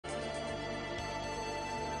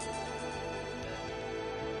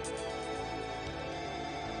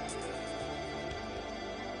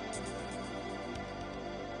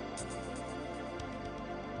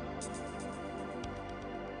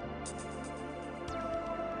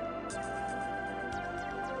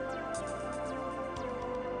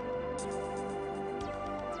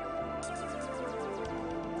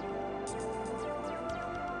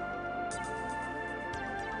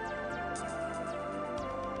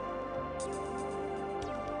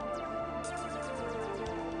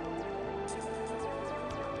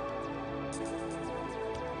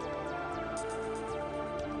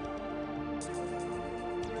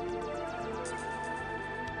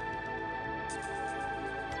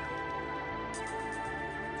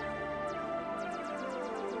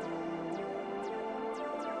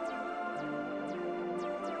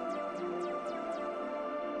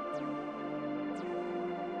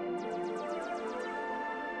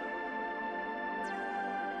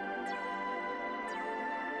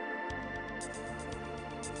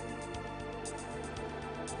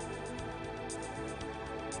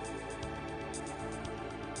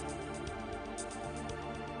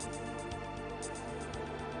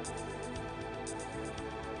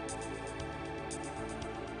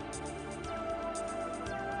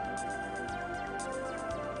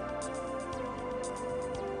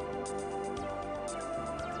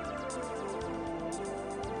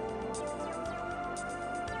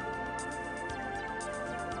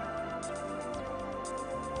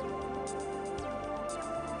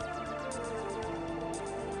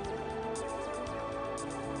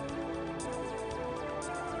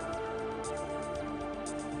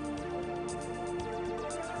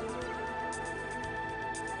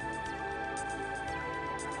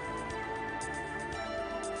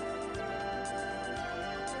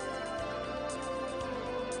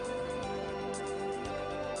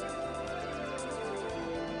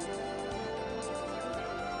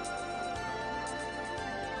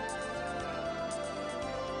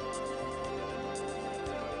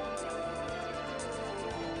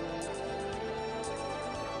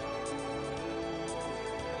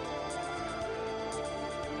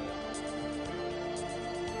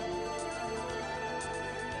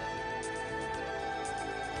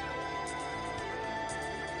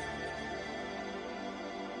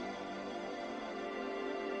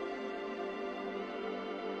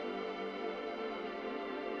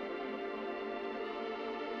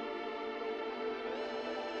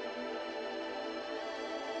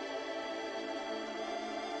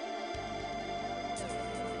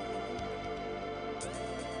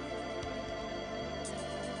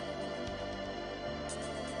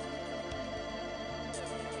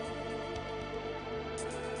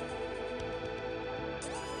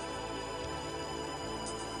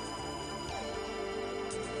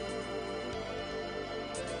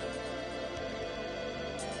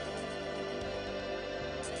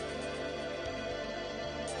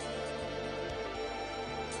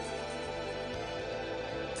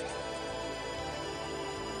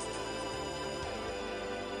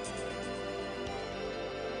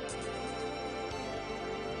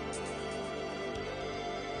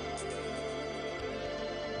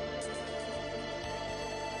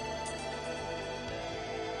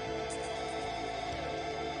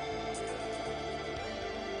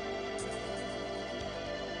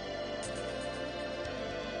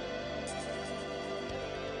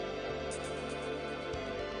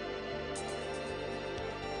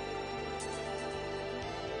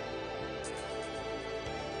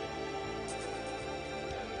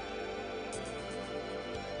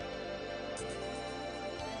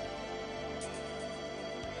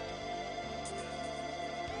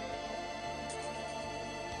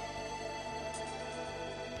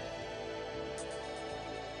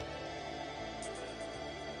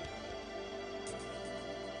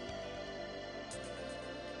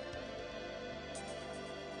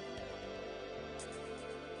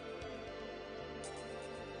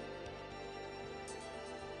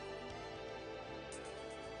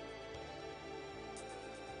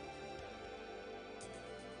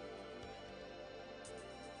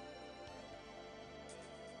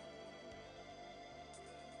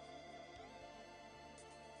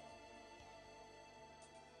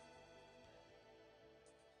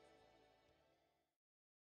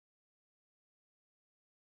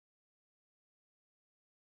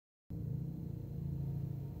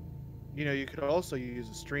You know, you could also use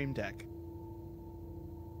a stream deck.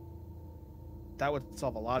 That would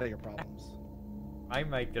solve a lot of your problems. My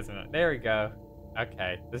mic isn't. There we go.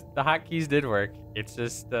 Okay, the hotkeys did work. It's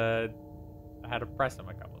just I had to press them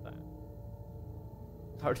a couple times.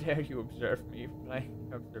 How dare you observe me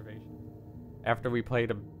playing observation? After we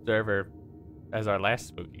played Observer as our last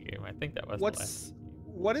spooky game, I think that was the last.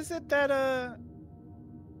 What is it that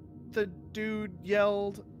the dude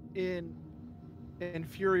yelled in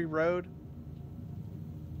Fury Road?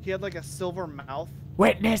 He had like a silver mouth.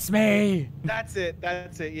 Witness me! That's it.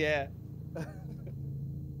 Yeah.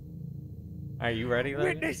 Are you ready,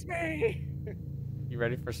 Logan? Witness me! You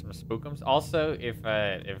ready for some spookums? Also, if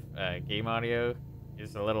game audio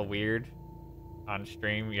is a little weird on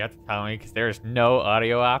stream, you have to tell me because there's no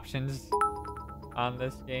audio options on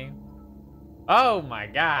this game. Oh my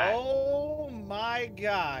god! Oh my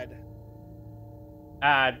god!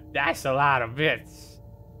 That's a lot of bits.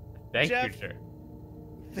 Thank Jeff, you, sir.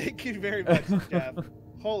 Thank you very much, Jeff.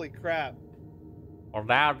 Holy crap! Well,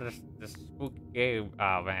 now this spooky game.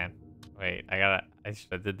 Oh man, wait, I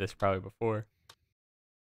should have did this probably before.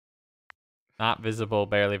 Not visible,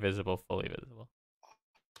 barely visible, fully visible.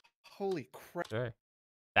 Holy crap! Sure.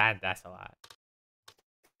 That's a lot.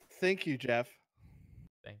 Thank you, Jeff.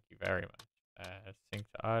 Thank you very much. Sync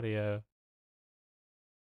to audio.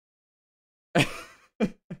 I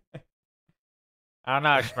don't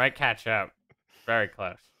know. She might catch up. Very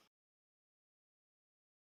close.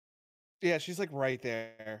 Yeah, she's like right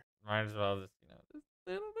there. Might as well just, just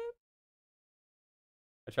a little bit.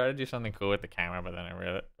 I tried to do something cool with the camera, but then I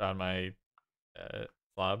read it on my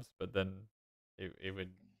slobs, but then it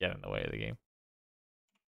would get in the way of the game.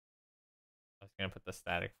 I was gonna put the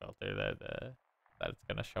static filter that it's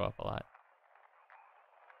gonna show up a lot.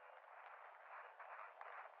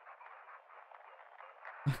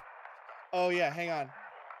 Oh yeah, hang on.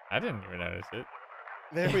 I didn't even notice it.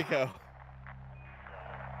 There we go.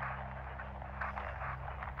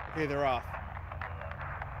 Okay, they're off.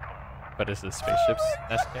 But is the spaceship's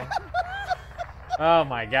nest game? Oh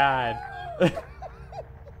my god.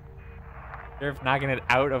 They're knocking it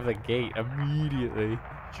out of the gate immediately.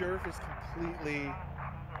 Jerf is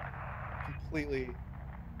completely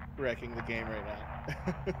wrecking the game right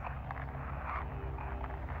now.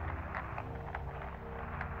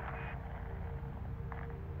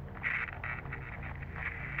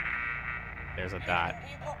 There's a dot.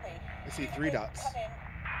 I see 3 dots.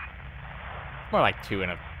 More like 2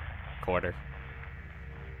 1/4.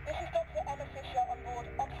 This is Dr. Emma Fisher on board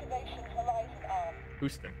Observation Horizon Arm.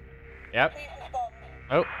 Houston. Yep. Please respond.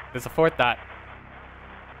 Oh, there's a 4th dot.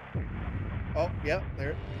 Oh, yep,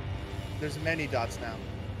 there's many dots now.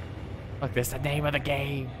 Look, there's the name of the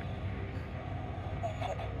game.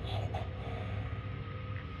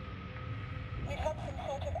 We've had some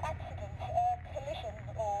sort of accident, collision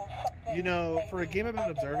or something. You know, for a game I've been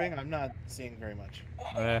observing, I'm not seeing very much. The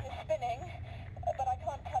station is spinning, but I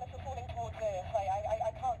can't tell if we're falling towards Earth.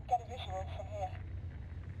 I can't get a visual from here.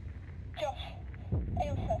 Josh,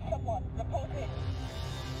 Ailsa, someone, report in.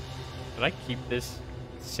 Did I keep this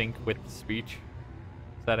sync with speech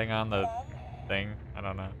setting on the thing? I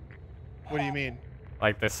don't know. What do you mean?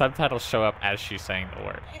 Like the subtitles show up as she's saying the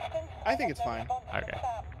word. Houston, I think it's fine. Okay.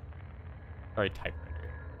 S.A.M. Sorry,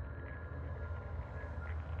 typewriter.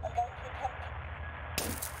 I'm going to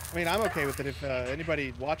attempt. I mean, I'm okay with it if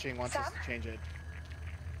anybody watching wants us Sam? to change it.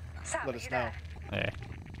 Sam, Let are us you know. there? Yeah.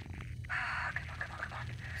 Come on.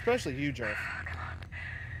 Especially you, Jerf. Come on.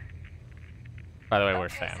 By the way, we're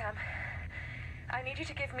Okay, Sam. Sam. I need you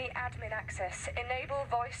to give me admin access. Enable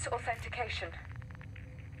voice authentication.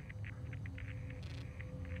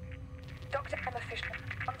 Dr. Emma Fisher,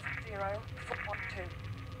 10412.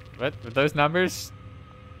 What? With those numbers?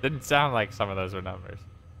 Didn't sound like some of those were numbers.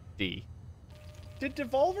 D. Did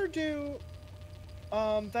Devolver do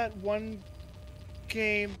that one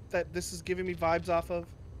game that this is giving me vibes off of?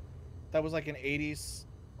 That was like an 80s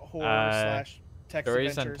horror slash text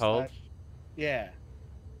Stories adventure Untold? slash... Yeah.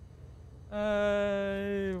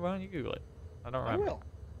 Why don't you Google it? I don't I remember. will.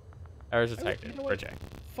 Errors I will. detected. You know what? Reject.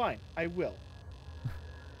 Fine, I will.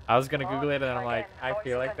 I was gonna Come on, Google it and try I'm like, again. I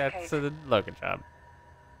feel Voice like that's a Logan job.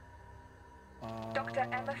 Dr.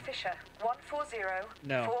 Emma Fisher, 140.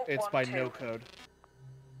 No, it's by No Code.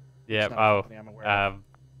 Yeah. It's not a Oh. company I'm aware of.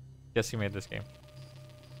 Guess who made this game?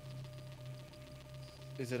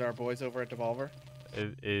 Is it our boys over at Devolver?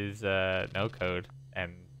 It is No Code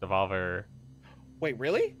and Devolver. Wait,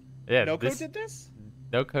 really? Yeah. No Code did this?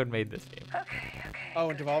 No Code made this game. Okay. Oh,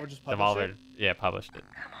 and Devolver just published Devolver, it? yeah, published it.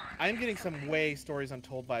 Come on. I'm getting some way Stories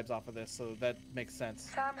Untold vibes off of this, so that makes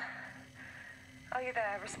sense. Sam, are you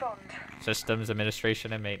there? Respond. Systems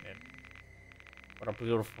administration and maintenance. What a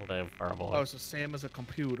beautiful day for a boy. Oh, so Sam is a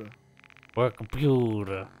computer. What a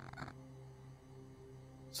computer.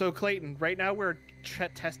 So Clayton, right now we're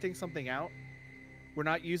testing something out. We're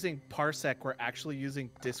not using Parsec, we're actually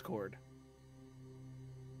using Discord.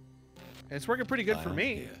 And it's working pretty good for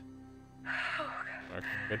me. Oh, Working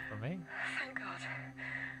good for me. thank God.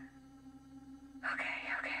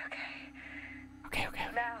 Okay.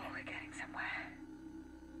 Now we're getting somewhere.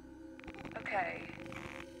 Okay.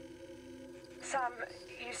 Sam,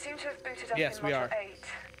 you seem to have booted up Yes, in we Module are. 8.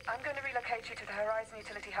 I'm going to relocate you to the Horizon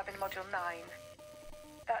Utility Hub in Module 9.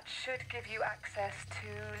 That should give you access to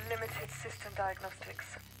limited system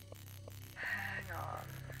diagnostics. Hang on.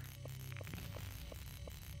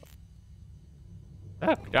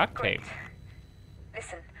 Oh, duct Great. tape.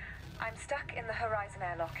 Listen, I'm stuck in the Horizon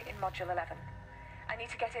airlock in Module 11. I need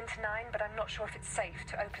to get into 9, but I'm not sure if it's safe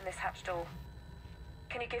to open this hatch door.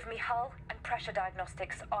 Can you give me hull and pressure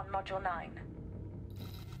diagnostics on Module 9?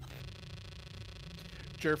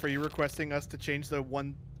 Jerf, are you requesting us to change the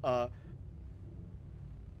one, Oh,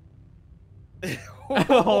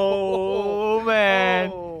 man.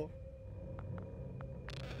 Oh.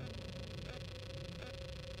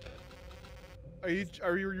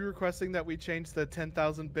 Are you requesting that we change the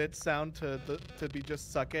 10,000 bit sound to be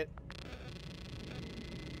just suck it?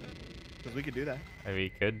 Because we could do that. We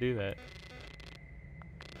could do that.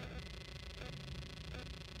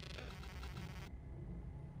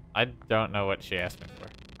 I don't know what she asked me for.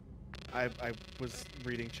 I was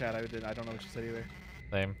reading chat. I don't know what she said either.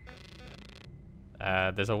 Same.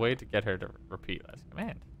 There's a way to get her to repeat last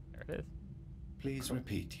command. There it is. Please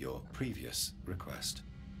repeat your previous request.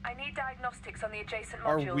 I need diagnostics on the adjacent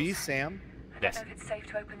Are modules. we Sam? I don't know if it's safe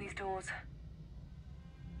to open these doors.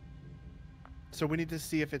 So we need to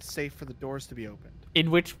see if it's safe for the doors to be opened. In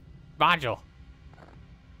which module?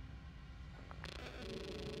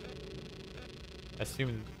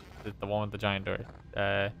 Assume that the one with the giant door.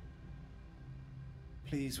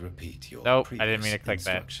 Please repeat your Nope, I previous didn't mean to click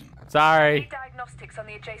instruction. that. I Sorry. need diagnostics on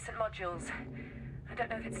the adjacent modules. I don't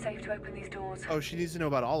know if it's safe to open these doors. Oh, she needs to know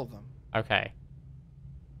about all of them. Okay.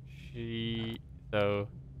 So.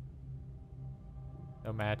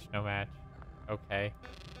 No match, no match. Okay.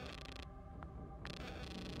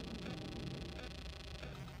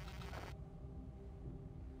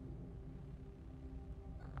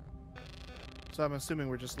 So I'm assuming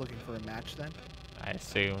we're just looking for a match then? I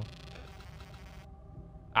assume.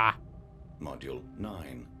 Ah. Module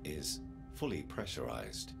 9 is fully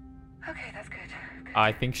pressurized. Okay, that's good. Good.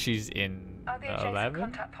 I think she's in Are the adjacent 11?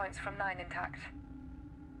 contact points from 9 intact?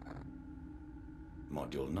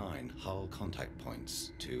 Module 9 hull contact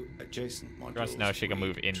points to adjacent modules. She wants to know if she can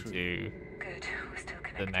move read true. into Good. We're still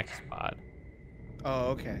connected. the next pod.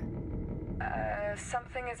 Oh, okay.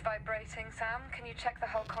 Something is vibrating, Sam. Can you check the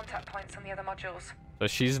hull contact points on the other modules? So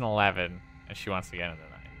she's an 11, and she wants to get into the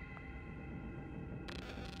 9.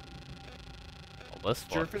 Well, this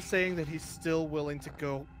one. Jerf is saying that he's still willing to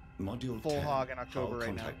go Module full 10, hog in October hull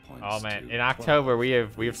right now. contact points Oh man, to in October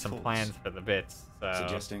 12 we have some false, plans for the bits. So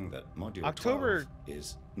suggesting that module October 12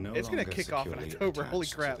 is no it's gonna longer kick off in securely October, holy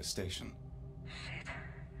attached crap. to the station. Shit.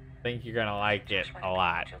 I think you're gonna like it a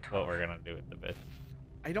lot. What we're gonna do with the bits.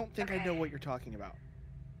 I don't think I know what you're talking about.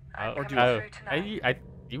 I'm Or coming do through tonight.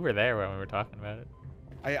 You were there when we were talking about it.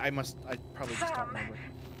 I probably just don't Sam. remember.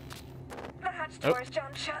 The hatch Oh. door is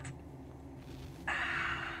jammed shut.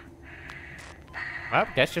 Well,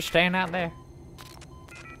 guess you're staying out there.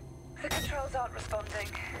 The controls aren't responding.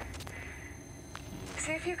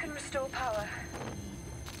 See if you can restore power.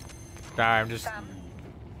 Sorry, I'm just. Sam,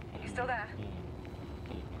 you still there?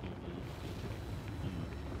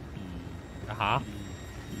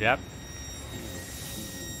 Yep.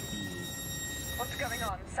 What's going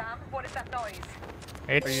on, Sam? What is that noise?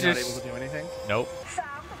 It's Are you just. not able to do anything? Nope. Sam,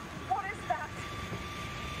 what is that?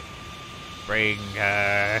 Bring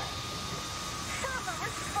her. Sam,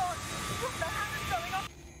 respond! What the hell is going on?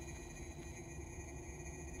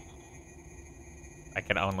 I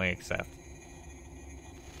can only accept.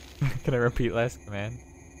 Can I repeat last command?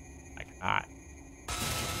 I cannot.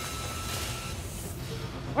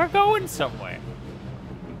 We're going somewhere.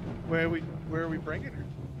 Where are we bringing her?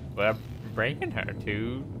 We're bringing her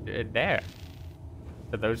to there.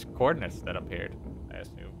 To those coordinates that appeared, I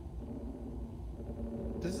assume.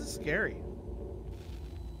 This is scary.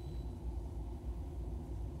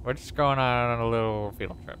 We're just going on a little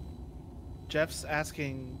field trip. Jeff's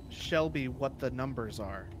asking Shelby what the numbers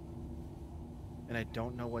are. And I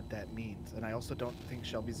don't know what that means. And I also don't think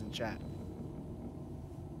Shelby's in chat.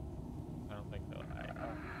 I don't think so.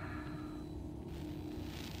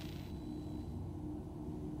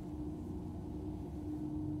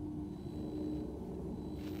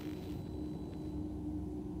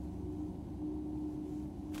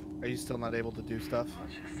 Are you still not able to do stuff? What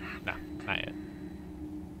just happened? No, not yet.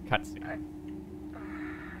 Cutscene. I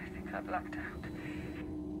think I blacked out.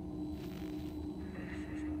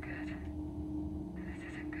 This isn't good. This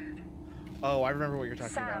isn't good. Oh, I remember what you're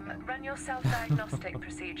talking about Sam, now. run your self-diagnostic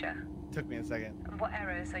procedure. Took me a second. And what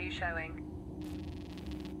errors are you showing?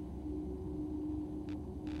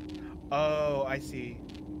 Oh, I see.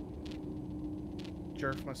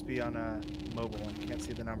 Jerf must be on a mobile and can't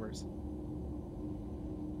see the numbers.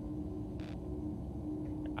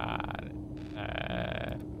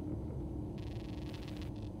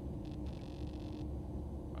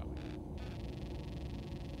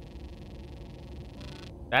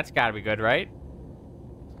 That's gotta be good, right?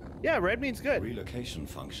 Yeah, red means good. Relocation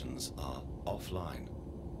functions are offline.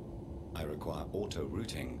 I require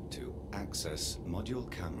auto-routing to access module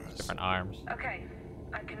cameras. Different arms. Okay,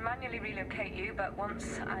 I can manually relocate you, but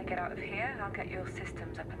once I get out of here, I'll get your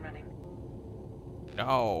systems up and running.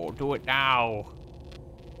 No, do it now.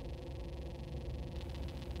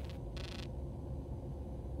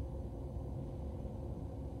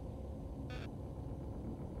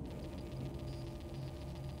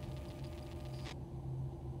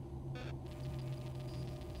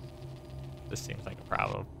 This seems like a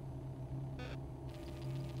problem.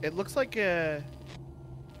 It looks like a...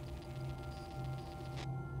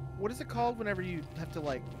 What is it called whenever you have to,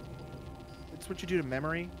 like... It's what you do to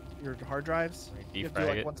memory, your hard drives. Like You have to do defrag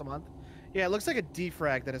like it? once a month. Yeah, it looks like a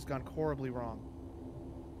defrag that has gone horribly wrong.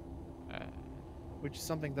 Which is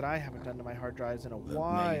something that I haven't done to my hard drives in a The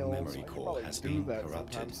while. main So memory I should core probably has do been that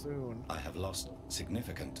corrupted. sometime soon. I have lost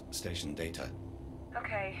significant station data.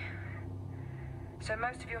 Okay. So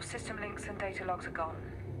most of your system links and data logs are gone.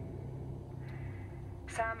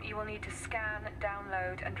 Sam, you will need to scan,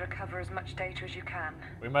 download, and recover as much data as you can.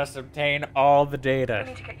 We must obtain all the We data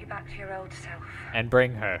need to get you back to your old self. and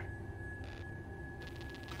bring her.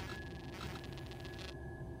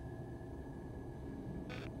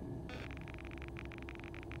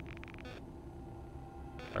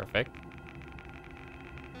 Perfect.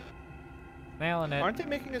 Nailing it. Aren't they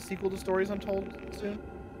making a sequel to Stories Untold soon?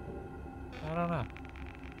 I don't know.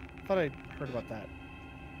 I thought I heard about that.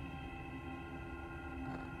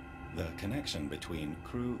 The connection between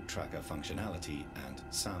crew tracker functionality and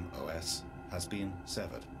SAM OS has been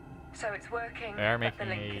severed. So it's working, They are but the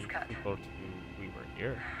making link is a cut. sequel to We Were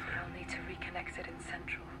Here. I'll need to reconnect it in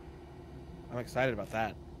Central. I'm excited about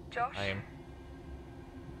that. Josh? I am.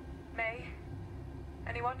 May?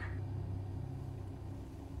 Anyone?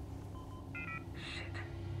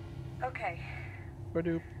 Shit. Okay.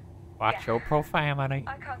 Badoop. Watch Yeah. your profanity.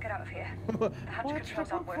 I can't get out of here. The hatch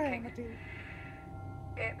controls aren't working.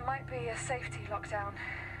 It might be a safety lockdown.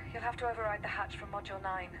 You'll have to override the hatch from Module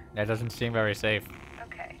 9. That doesn't seem very safe.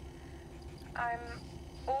 Okay. I'm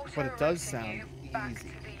also But it does routing sound you back easy.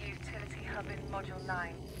 to the utility hub in Module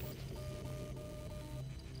 9.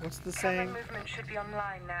 What's the Camera saying? movement should be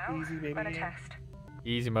online now. Easy, baby Run a game. test.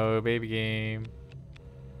 Easy mode, baby game.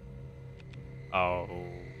 Oh.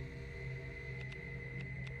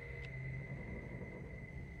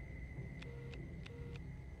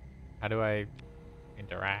 How do I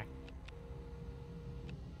interact?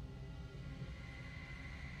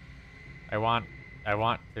 I want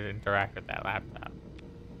to interact with that laptop.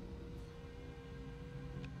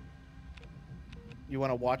 You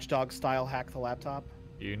want a Watchdog style hack the laptop?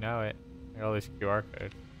 You know it. Look at all these QR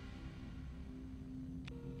codes.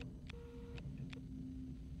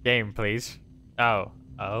 Game, please. Oh.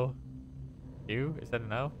 Oh. You? Is that a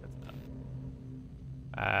no? That's a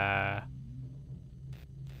no.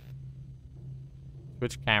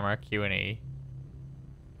 Switch camera, Q and E.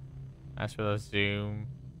 That's for the zoom.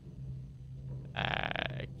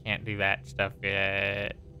 Can't do that stuff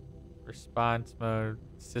yet. Response mode,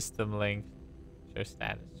 system link, show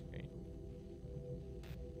status screen.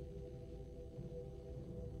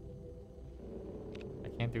 I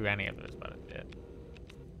can't do any of those buttons yet.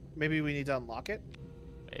 Maybe we need to unlock it?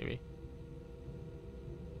 Maybe.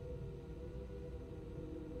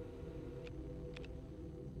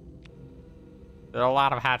 There are a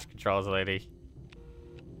lot of hatch controls, lady.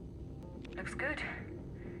 Looks good.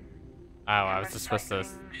 Oh, I Camera was just supposed to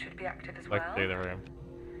cycling should be active as look well. through the room.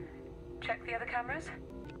 Check the other cameras.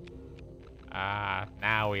 Ah,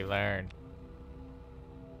 now we learn.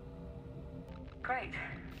 Great.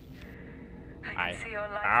 I Aye. can see your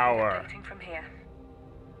live Power. feed updating from here.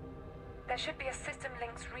 There should be a system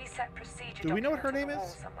links reset procedure. Do we know what her document on name the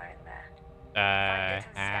is? wall somewhere in there. Uh, Find it and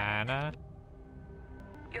scan it. Anna?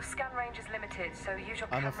 Your scan range is limited, so use your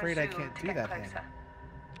I'm camera afraid I zoom can't to do get that, Hannah. closer.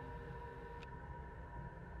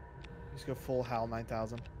 Just go full HAL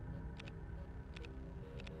 9000.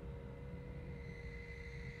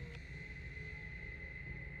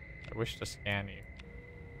 I wish to scan you.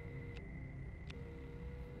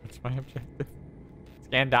 What's my objective?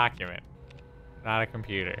 Scan document. Not a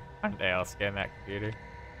computer. One day I'll scan that computer.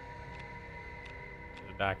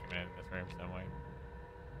 There's a document in this room somewhere.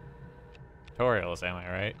 Tutorials, am I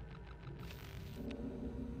right?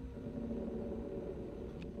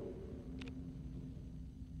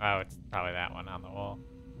 Oh, it's probably that one on the wall.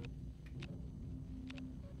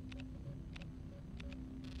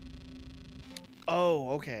 Oh,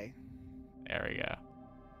 okay. There we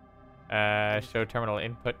go. Show terminal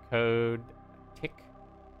input code tick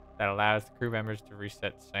that allows the crew members to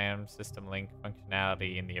reset SAM system link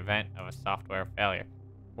functionality in the event of a software failure.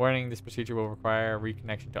 Warning, this procedure will require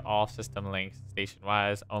reconnection to all system links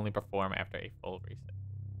station-wise, only perform after a full reset.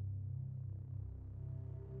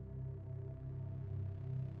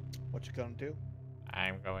 What you gonna do?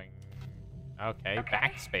 I'm going... Okay,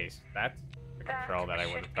 backspace. That's the control that I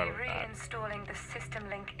would have totally thought. Reinstalling the system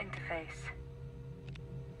link interface.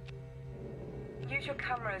 Use your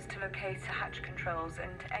cameras to locate the hatch controls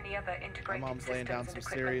and any other My integrated mom's laying systems down and some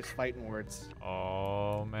equipment. serious fighting words.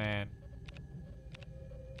 Oh, man.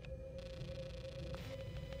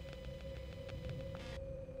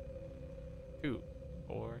 Two,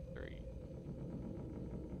 4,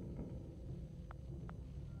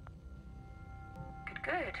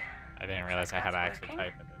 I didn't Looks realize I like had to that's actually working.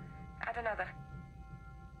 type it Add another.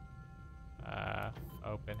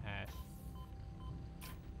 in. Open hash.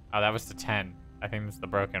 Oh, that was the 10. I think that's the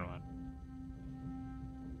broken one.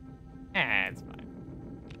 It's fine.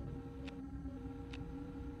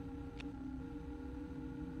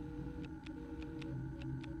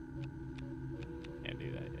 Can't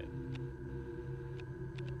do that yet.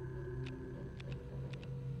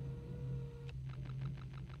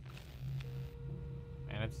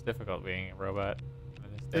 Man, it's difficult being a robot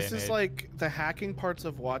in this day This and is age. like the hacking parts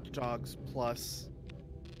of Watch Dogs plus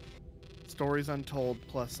Stories Untold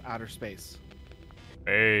plus Outer Space.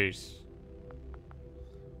 Space.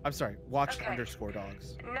 I'm sorry, Watch Okay.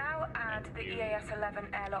 _Dogs. Now add Thank the you. EAS-11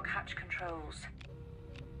 airlock hatch controls.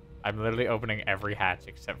 I'm literally opening every hatch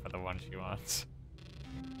except for the one she wants.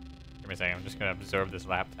 Give me a second. I'm just gonna absorb this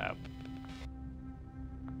laptop.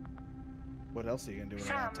 What else are you gonna do with a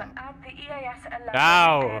Sam, laptop? add the EAS-11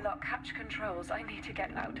 No! airlock hatch controls. I need to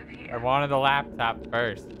get out of here. I wanted the laptop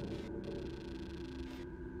first.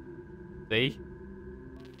 See?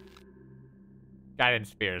 Guidance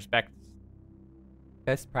spheres.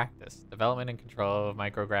 Best practice. Development and control of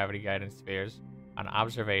microgravity guidance spheres on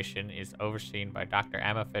observation is overseen by Dr.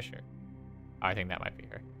 Emma Fisher. Oh, I think that might be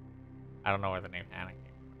her. I don't know where the name Hannah came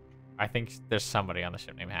from. I think there's somebody on the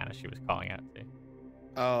ship named Hannah she was calling out to.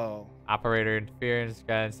 Oh. Operator interference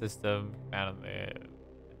guidance system found on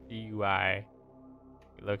the DUI.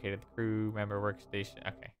 We located the crew member workstation.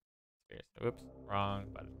 Okay. Spheres. Whoops. Wrong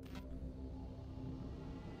button.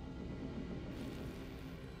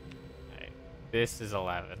 This is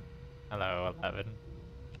 11. Hello, 11.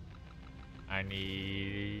 I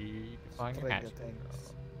need to find your hatch Stranger control.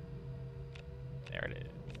 Things. There it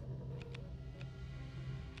is.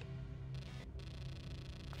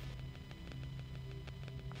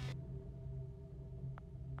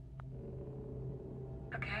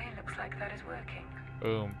 Okay, looks like that is working.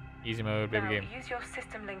 Boom. Easy mode, baby Now, game. use your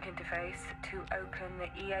system link interface to open the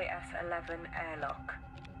EAS-11 airlock.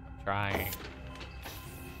 Trying.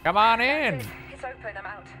 Come on in! That's it. It's open. I'm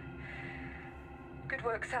out. Good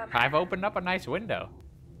work, Sam. I've opened up a nice window.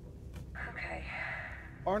 Okay,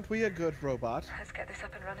 Aren't we a good robot? let's get this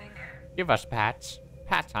up and running. Give us pats.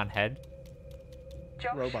 Pats on head.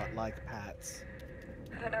 Josh, Robot-like pats.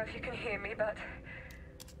 I don't know if you can hear me, but...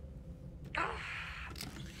 I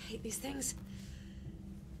hate these things.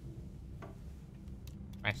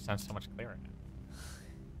 It sounds so much clearer now.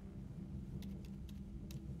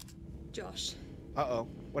 Josh, Uh-oh.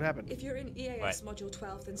 What happened? if you're in EAS What? Module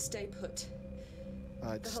 12, then stay put. The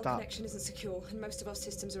hull Stop. connection isn't secure, and most of our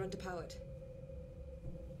systems are underpowered.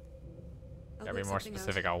 I'll Gotta be work more something out.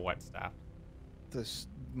 specific on what stuff. This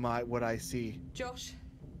what I see. Josh,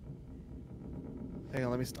 Hang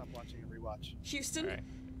on, let me stop watching and rewatch. Houston, Alright.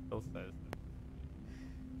 Phil says.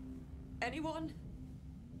 anyone?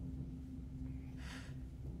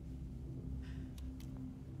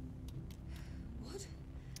 What?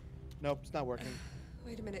 Nope, it's not working.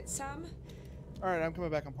 Wait a minute, Sam. Alright, I'm coming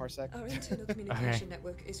back on Parsec. Our internal communication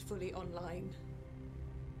network is fully online.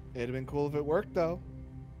 It'd have been cool if it worked, though.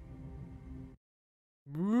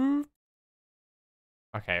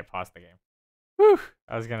 Okay, pause the game. Whew!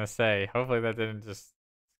 I was gonna say, hopefully that didn't just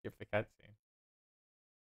skip the cutscene.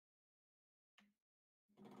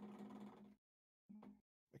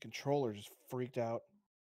 The controller just freaked out.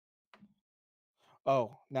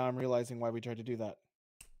 Oh, now I'm realizing why we tried to do that.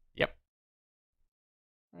 Yep.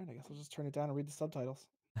 Alright, I guess I'll just turn it down and read the subtitles.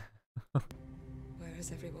 Where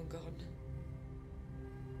has everyone gone?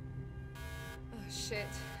 Oh, shit.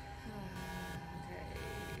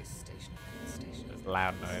 Okay, station. There's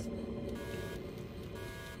loud noise.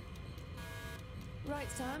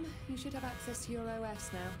 Right, Sam, you should have access to your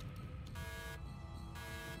OS now.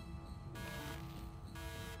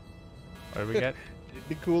 What did we get? It'd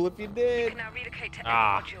be cool if you You did. can now relocate to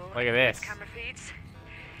Ah, any module look at and this. camera feeds.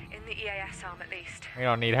 In the EAS arm, at least. We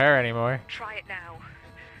don't need her anymore. Try it now.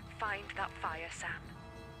 Find that fire, Sam.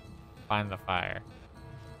 Find the fire.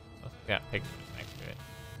 Let's got pictures next to it.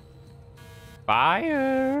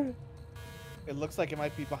 Fire! It looks like it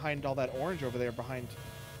might be behind all that orange over there, behind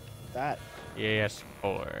that. Yes,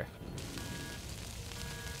 4.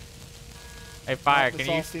 Hey, fire, This can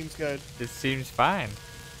all you... seems good. This seems fine.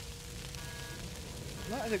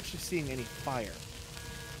 I'm not actually seeing any fire.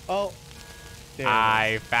 Oh. There it I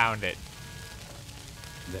is. found it.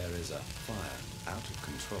 There is a fire out of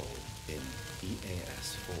control in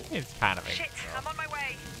EAS-4. It's kind of Shit, I'm on my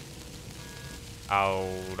way. Oh,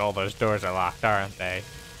 all those doors are locked, aren't they?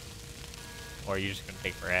 Or are you just gonna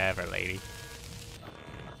take forever, lady?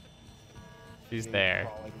 She's You're there.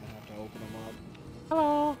 probably gonna have to open them up.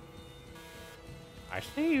 Hello. I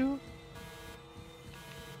see you.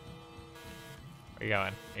 Where you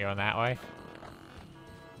going? You going that way?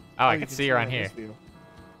 Oh, I you can can see her on it in here. this view.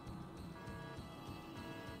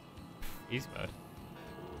 Easy mode.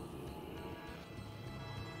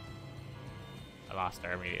 I lost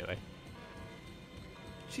her immediately.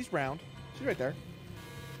 She's round. She's right there.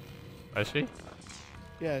 Was she?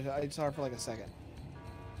 Yeah, I saw her for like a second.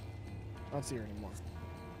 I don't see her anymore.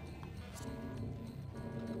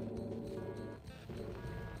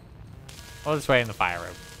 We'll just wait in the fire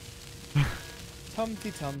room.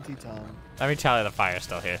 Tumty tumty tum. Let me tell you the fire's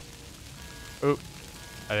still here. Oop.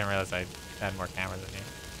 I didn't realize I had more cameras in here.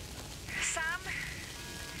 Sam,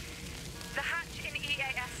 the hatch in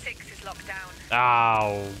EAS 6 is locked down.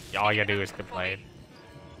 Oh, all you gotta do is complain.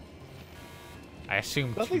 I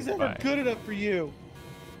assume Nothing's two, ever but good enough for you.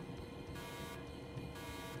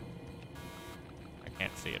 I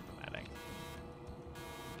can't see it from that angle.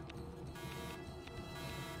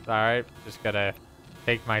 It's alright, just gotta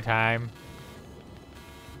take my time.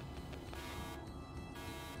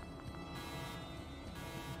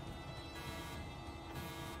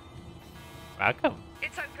 Welcome.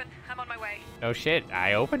 It's open. I'm on my way. No shit,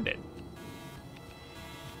 I opened it.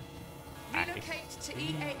 Relocate to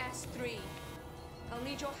EAS 3. I'll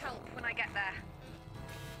need your help. When I get there.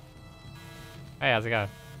 Hey, how's it going?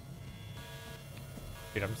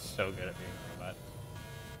 Dude, I'm so good at being a robot.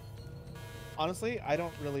 Honestly, I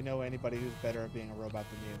don't really know anybody who's better at being a robot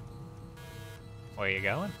than you. Where you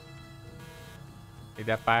going? Need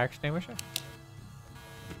that fire extinguisher?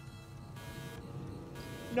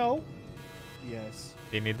 No. Yes.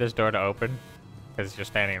 Do you need this door to open? Because you're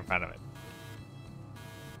standing in front of it.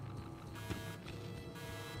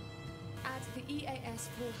 Add the EAS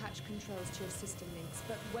full hatch controls to your system links,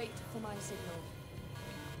 but wait for my signal.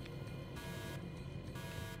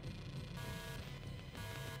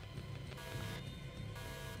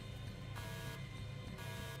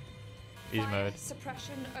 Easy Fire mode.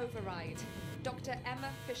 suppression override. Dr. Emma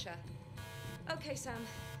Fisher. Okay, Sam.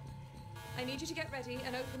 I need you to get ready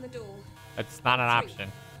and open the door. It's not an 3.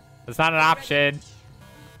 option. It's not an option.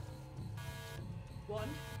 1,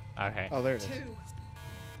 Okay. Oh, there it is. 2.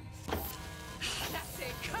 That's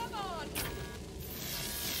it. Come on.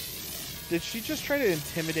 Did she just try to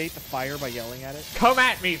intimidate the fire by yelling at it? Come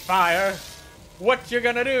at me, fire! What you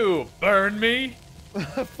gonna do? Burn me?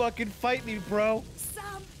 Fucking fight me, bro.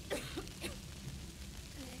 Sam!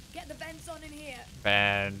 Get the vents on in here.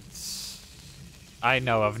 Vents. I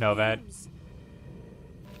know of no vent. Fumes.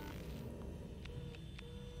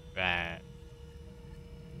 Vent.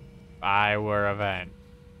 If I were a vent.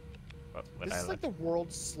 What would This I is like look? the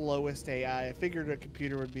world's slowest AI. I figured a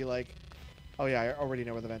computer would be like, oh yeah, I already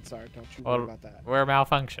know where the vents are. Don't you worry Well, about that. we're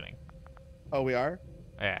malfunctioning. Oh, we are?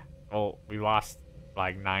 Yeah. Well, we lost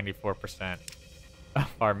like 94% of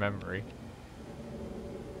our memory.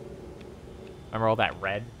 Remember all that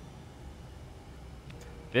red?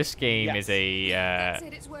 This game Yes. is a That's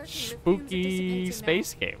it, it's working. The fumes are spooky dissipating now.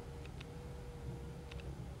 space game.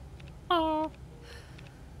 Oh.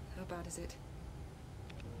 How bad is it?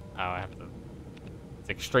 Oh, I have to. It's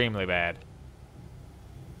extremely bad.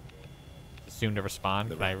 Soon to respond.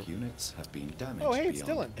 The Can I- wreck units have been damaged Oh, hey, it's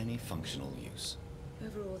beyond Dylan. any functional use.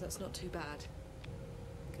 Overall, that's not too bad.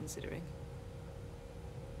 Considering.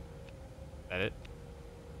 Is that it?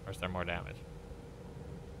 Or is there more damage?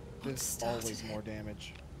 What There's started always it? more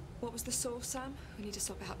damage. What was the source, Sam? We need to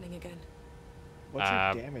stop it happening again. What's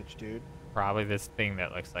your damage, dude? Probably this thing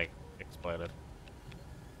that looks like exploded.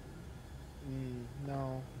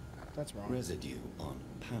 No, that's wrong. Residue on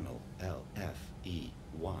panel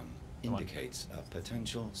LFE1 indicates a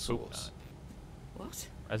potential Poop source. What?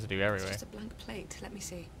 Residue It's everywhere. just a blank plate. Let me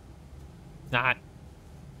see. Not.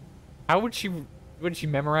 How would she? Would she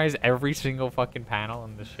memorize every single fucking panel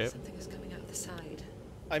in the ship? Something is coming out of the side.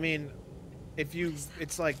 I mean, if you,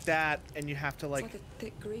 it's like that, and you have to It's like like a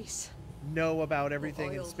thick grease. know about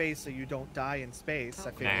everything in oil. space so you don't die in space.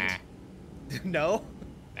 I Talcum. Nah. figured. No.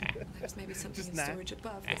 Nah. There's maybe something Just in nah. storage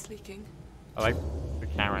above that's leaking. I like the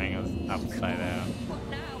camera angles upside down. What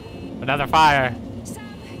now? Another fire. Sam,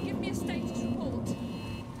 give me a status report.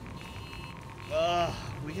 Ugh,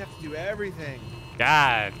 we have to do everything.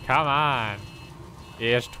 God, come on.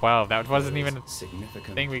 ES 12. That wasn't even a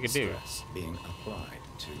Significant thing we could do. stress being applied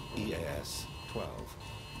to EAS 12.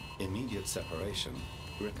 Immediate separation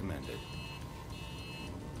recommended.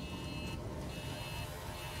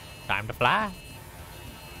 time to fly.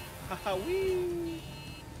 Haha, wee.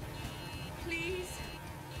 Please.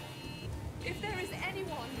 If there is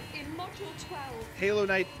anyone in Module 12, Halo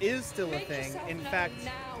Night is still a make thing. yourself In known fact,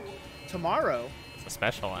 now. tomorrow, It's a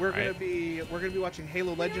special one, we're right? gonna be watching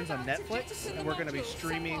Halo Legends on Netflix, and we're gonna be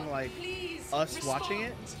streaming like us watching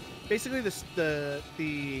it. Basically,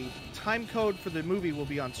 the time code for the movie will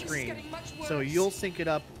be on screen, so you'll sync it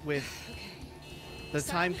up with the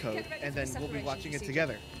time code, and then we'll be watching it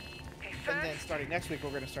together. And then starting next week,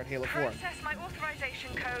 we're gonna start Halo 4. Process my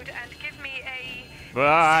authorization code and give me a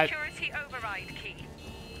What? security override key.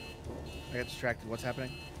 I got distracted. What's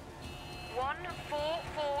happening?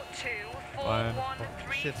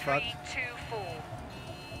 1442413324. Shit's fucked.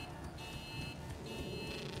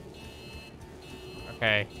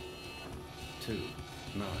 Okay.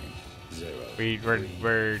 290.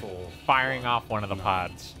 We're firing off one of the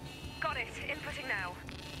pods. Got it. Inputting now.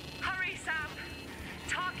 Hurry, Sam.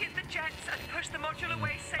 Target the jets and push the module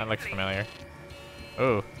away safely. That looks familiar.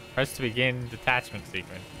 Oh, press to begin detachment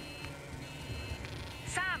sequence.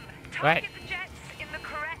 Sam, target the jets in the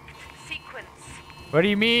correct sequence. What do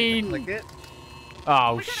you mean? Click it.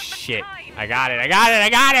 Oh We don't have much shit! time. I got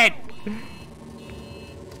it!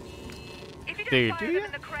 If you don't Dude, fire them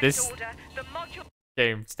in the correct this- order, the module.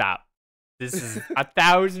 Game, stop. This is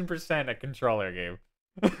 1000% a controller game.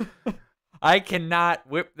 I cannot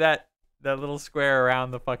whip that little square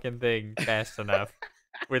around the fucking thing fast enough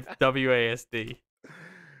with WASD.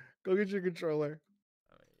 Go get your controller.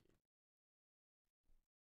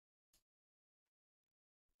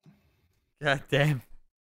 God damn.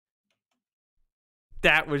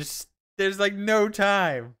 There's like no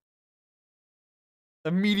time.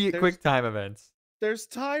 Immediate quick time events. There's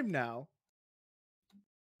time now.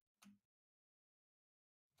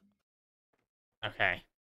 Okay.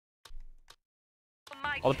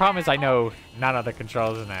 Well, the problem is I know none of the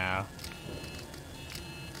controls now.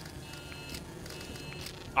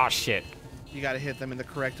 Oh shit. You gotta hit them in the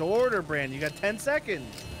correct order, Brand. You got 10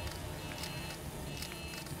 seconds.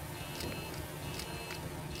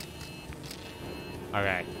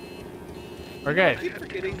 Okay. We're I good. keep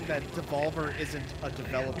forgetting that Devolver isn't a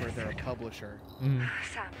developer, they're a publisher. Mm.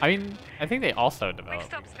 Sam, I mean, I think they also we've develop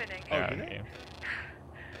stopped spinning. their do own they? game.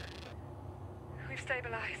 We've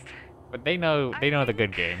stabilized. But they know the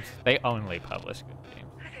good games. They only publish good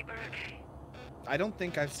games. I think we're okay. I don't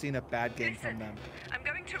think I've seen a bad game from them. I'm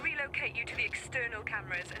going to relocate you to the external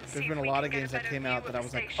cameras and see There's if been a we lot can of get games a that better came view out of that the I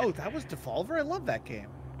was like, station. oh, that was Devolver? I love that game.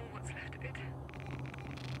 Or what's left of it.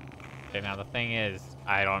 Okay, now the thing is,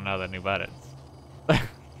 I don't know the new buttons. The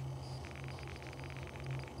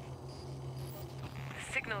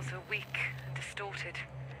signals are weak and distorted.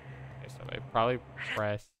 Okay, so I probably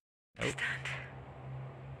press. Nope. Stand.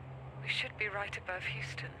 We should be right above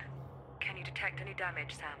Houston. Can you detect any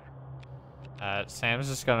damage, Sam? Sam's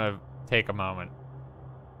just gonna take a moment.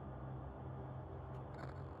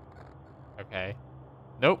 Okay.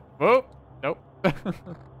 Nope. Whoop. Nope. I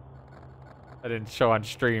didn't show on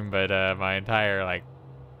stream, but my entire like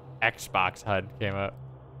Xbox HUD came up.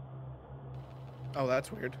 Oh,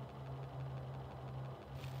 that's weird.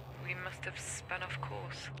 We must have spun off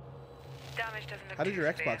course. Damage doesn't look How did too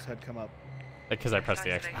your severe. Xbox HUD come up? Because I pressed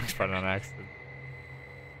the Xbox button on accident.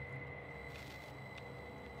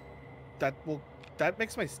 That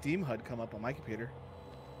makes my Steam HUD come up on my computer.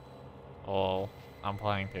 Well, I'm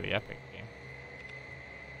playing through the Epic game.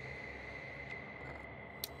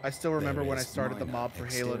 I still remember There when I is started the minor mob for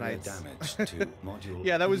Halo exterior Nights. damage to module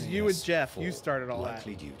Yeah, that was you and Jeff. You EAS4, started all that.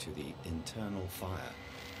 likely due to the internal fire.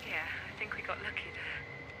 Yeah, I think we got lucky there.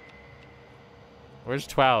 Where's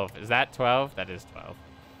 12? Is that 12? That is 12.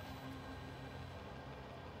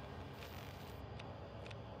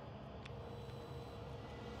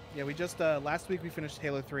 Yeah, we just last week we finished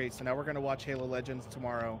Halo 3, so now we're gonna watch Halo Legends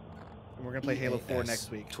tomorrow, and we're gonna play Halo 4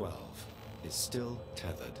 next week. 12 is still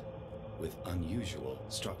tethered with unusual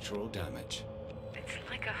structural damage. It's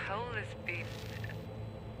like a hole has been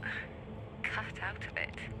cut out of it.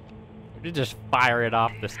 You could just fire it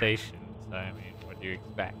off the station. So, I mean, what do you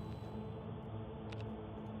expect?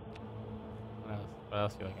 What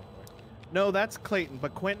else are you looking for? No, that's Clayton,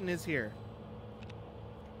 but Quentin is here.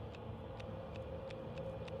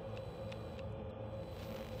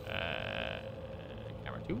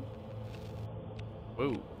 Camera 2?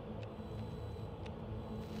 Whoa.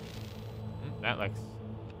 That looks...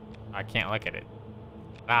 I can't look at it.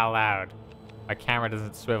 Not allowed. My camera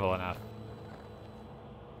doesn't swivel enough.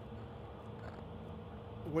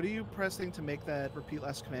 What are you pressing to make that repeat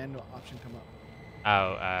last command option come up?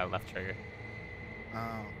 Oh, left trigger.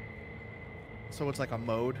 Oh. So it's like a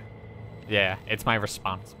mode? Yeah, it's my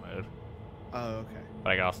response mode. Oh, okay.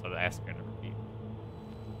 But I can also ask her to repeat.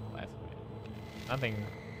 Last command. Nothing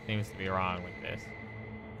seems to be wrong with this.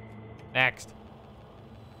 Next.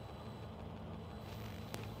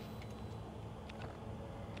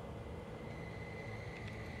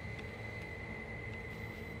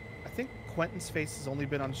 Quentin's face has only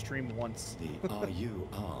been on stream once. The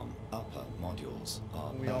RU-ARM upper modules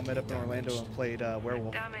are We all met up in badly Orlando damaged. and played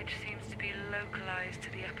Werewolf. Damage seems to be localized to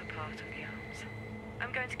the upper part of the arms.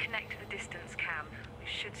 I'm going to connect to the distance cam. We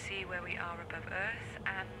should see where we are above Earth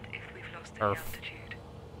and if we've lost any altitude.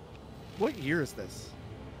 What year is this?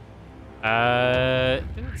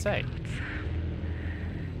 Didn't say.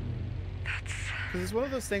 That's... Because it's one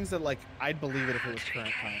of those things that, like, I'd believe it if it was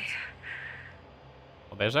current times.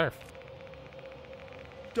 Well, there's Earth.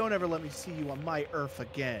 Don't ever let me see you on my Earth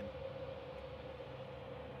again.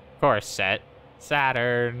 Of course, set.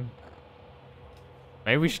 Saturn.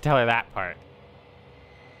 Maybe we should tell her that part.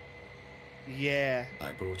 Yeah.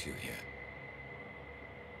 I brought you here.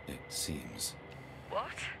 It seems. What?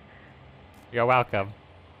 You're welcome.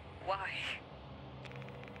 Why?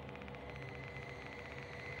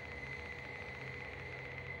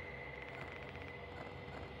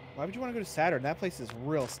 Why would you want to go to Saturn? That place is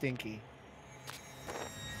real stinky.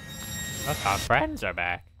 Look, our friends are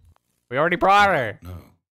back. We already brought her. No.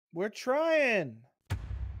 We're trying.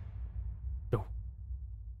 I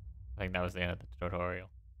think that was the end of the tutorial.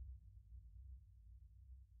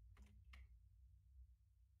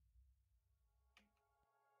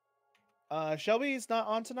 Shelby's not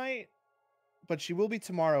on tonight, but she will be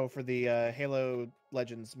tomorrow for the Halo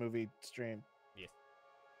Legends movie stream. Yes.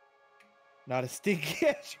 Not as stinky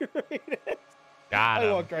as you rated it. Got I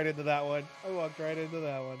him. walked right into that one.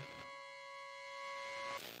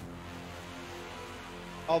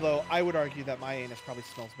 Although, I would argue that my anus probably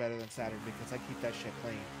smells better than Saturn because I keep that shit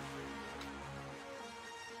clean.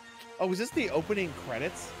 Oh, was this the opening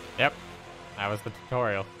credits? Yep. That was the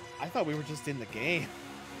tutorial. I thought we were just in the game.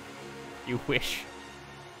 You wish.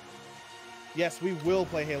 Yes, we will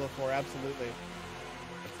play Halo 4, absolutely.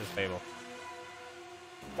 What's this Fable?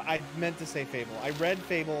 I meant to say Fable. I read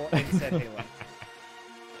Fable and said Halo.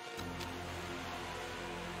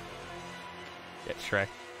 Get Shrek.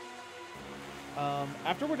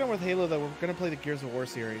 After we're done with Halo, though, we're going to play the Gears of War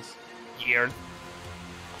series. Gears.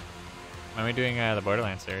 When are we doing the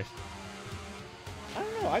Borderlands series? I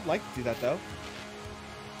don't know. I'd like to do that, though.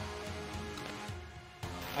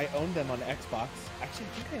 I own them on Xbox. Actually,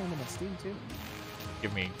 I think I own them on Steam, too.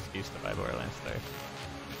 Give me an excuse to buy Borderlands 3.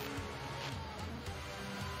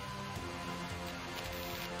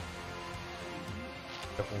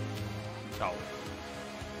 Oh,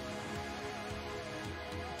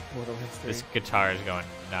 Borderlands 3. this guitar is going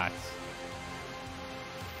nuts.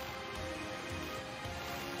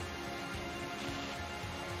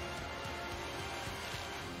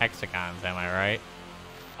 Hexagons, am I right?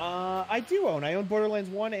 I do own. I own Borderlands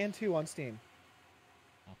 1 and 2 on Steam.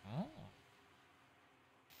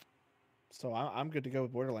 So I'm good to go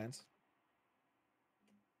with Borderlands.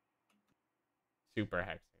 Super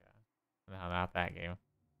Hexagon. No, not that game.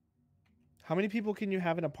 How many people can you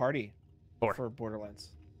have in a party 4. for Borderlands?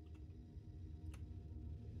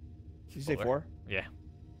 Did you say 4? 4? Yeah.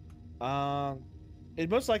 It'd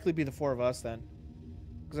most likely be the 4 of us then.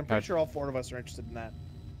 Because I'm pretty Okay. sure all 4 of us are interested in that.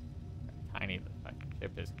 Tiny the fucking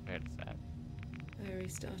ship is compared to that. I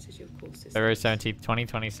restarted your courses. February 17th,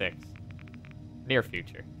 2026. Near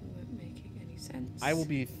future. You weren't making any sense. I will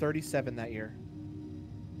be 37 that year.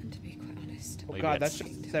 And to be quite honest, Oh Leave god, it. that's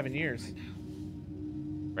just 7 years. right now.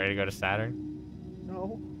 Ready to go to Saturn?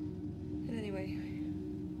 No. And anyway,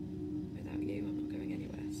 without you, I'm not going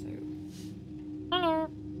anywhere. So Hello.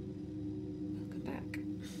 welcome back.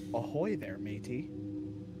 Ahoy there, matey.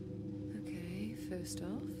 Okay, first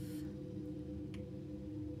off,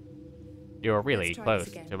 You were really Let's try close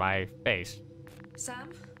this again. to my face. Sam,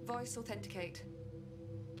 voice authenticate.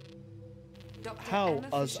 Dr. How Emma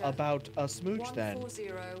us Fisher, about a smooch then?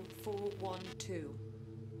 140412.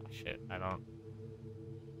 Shit, I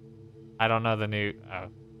don't know the new. Oh.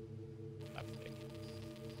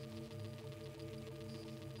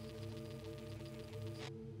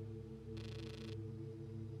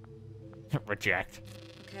 Reject.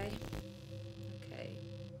 okay? Okay.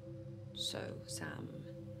 So, Sam,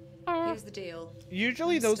 here's the deal.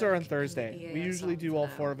 Usually I'm those are stuck on in Thursday. the We EAS usually on do for all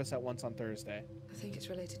now. 4 of us at once on Thursday. I think it's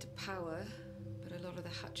related to power, but a lot of the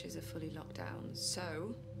hatches are fully locked down,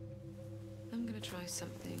 so I'm gonna try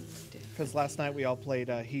something different. Because last night we all played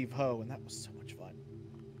Heave Ho, and that was so much fun.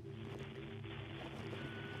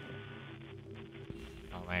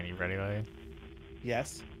 Oh man, you ready, Lily?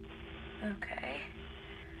 Yes. Okay.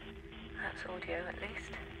 That's audio at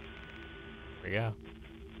least. Here we go.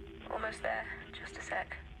 Almost there. Just a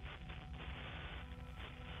sec.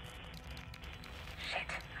 Shit,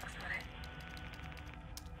 that's not it.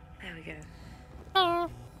 There we go.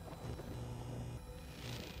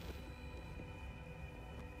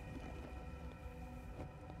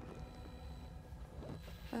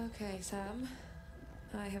 Okay, Sam.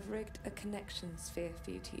 I have rigged a connection sphere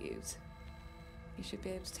for you to use. You should be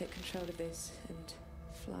able to take control of this and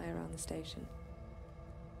fly around the station.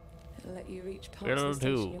 It'll let you reach parts of the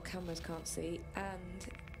station your cameras can't see, and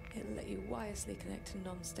it'll let you wirelessly connect to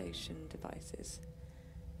non-station devices,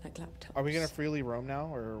 like laptops. Are we gonna freely roam now,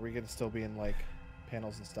 or are we gonna still be in like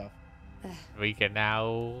panels and stuff? We can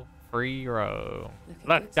now free roam. Looking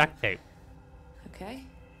Look, good, duct Sam. tape. Okay.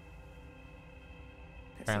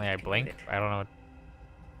 Let's see Apparently if I we can blink. get it. I don't know.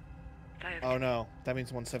 Oh no, that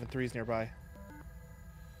means 173 is nearby.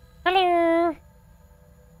 Hello.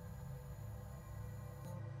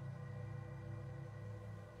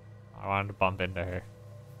 I wanted to bump into her.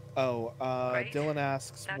 Oh, Great. Dylan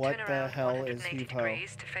asks, Now what turn the around hell is 180 heave ho?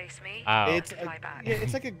 degrees to face me. Oh. It's Fly back. yeah,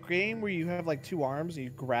 it's like a game where you have like two arms and you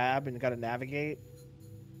grab and you gotta navigate,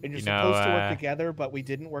 and you're You know, supposed to work together, but we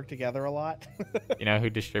didn't work together a lot. You know who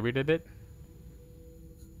distributed it?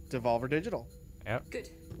 Devolver Digital. Yep. Good.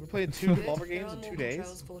 We're playing two Good. Devolver There games are in more 2 days.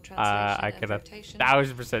 controls for translation I and could have rotation,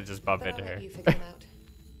 1000% just bump but I'll into let her. you figure them out.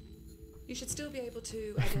 You should still be able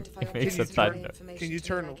to identify It makes objects a and ton relay of- information Can you to me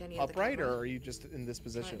turn like any other upright, camera. or are you just in this Try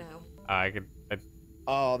position? now. I could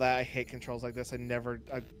Oh, that I hate controls like this.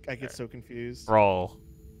 I get so confused. roll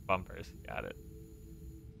bumpers. Got it.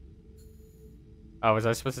 Oh, was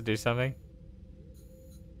I supposed to do something?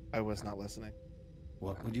 I was not listening.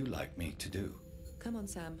 What would you like me to do? Come on,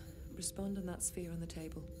 Sam. Respond on that sphere on the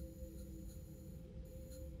table.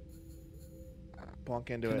 Bonk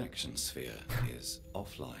into it. Connection sphere is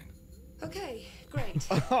offline. Okay, great.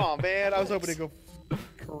 Oh man, I was hoping to go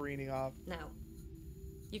careening off. Now,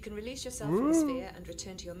 you can release yourself from the sphere and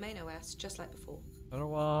return to your main OS just like before. I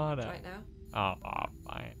don't wanna. Right now. Oh,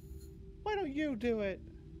 fine. Why don't you do it?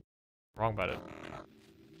 Wrong button.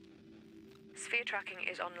 Sphere tracking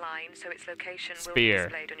is online, so its location will Sphere. be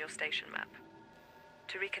displayed on your station map.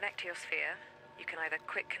 To reconnect to your sphere, you can either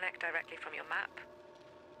quick connect directly from your map,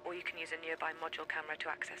 or you can use a nearby module camera to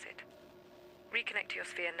access it. Reconnect to your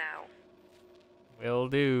sphere now. Will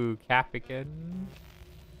do, Capican.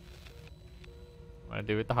 I'm gonna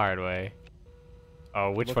do it the hard way.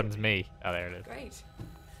 Oh, which Look at one's me? Oh, there it is. Great. I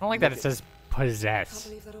don't like that it says Can't possess.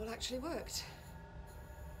 believe that all actually worked.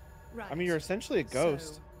 Right. I mean, you're essentially a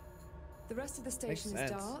ghost. So, the rest of the Makes station is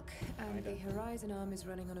sense. dark, and Kinda. the Horizon arm is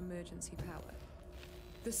running on emergency power.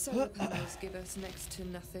 The solar panels give us next to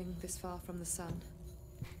nothing this far from the sun.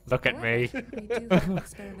 Look at me. However, we do have an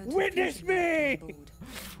experimental Witness fusion reactor me! on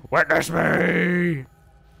board. Witness me!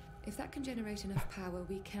 If that can generate enough power,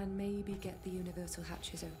 we can maybe get the universal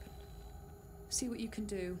hatches open. See what you can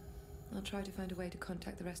do. I'll try to find a way to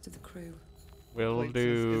contact the rest of the crew. Will Places,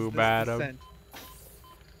 do, is this madam. descent?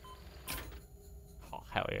 Oh,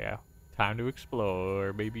 hell yeah. Time to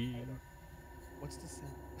explore, baby. What's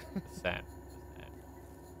descent? Descent.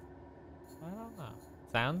 I don't know.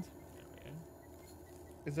 Sounds? Yeah.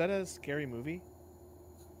 Is that a scary movie?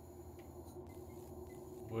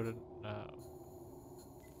 Wouldn't know.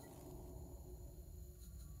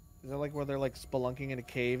 Is that like where they're like spelunking in a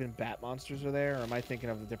cave and bat monsters are there, or am I thinking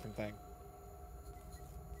of a different thing?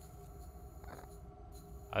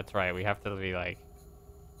 That's right. We have to be like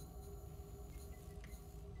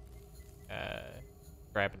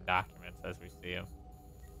grabbing documents as we see them.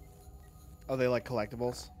 Oh, they like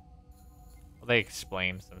collectibles? Well, they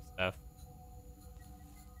explain some stuff.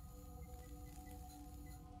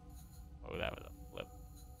 Oh, that was a flip.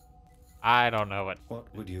 I don't know what.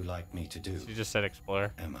 What would you like me to do, She just said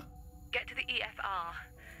explore. Emma? Get to the EFR.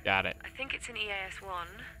 Got it. I think it's in EAS 1,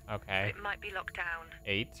 but Okay. it might be locked down.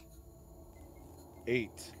 8.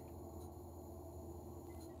 8.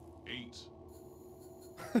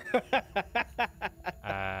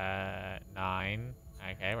 9.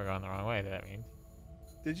 Okay, we're going the wrong way. That means.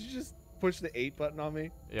 Did you just push the 8 button on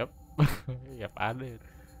me? Yep. Yep, I did.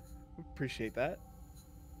 Appreciate that.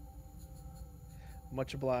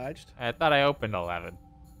 Much obliged. I thought I opened 11.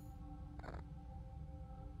 How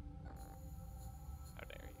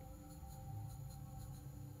dare you?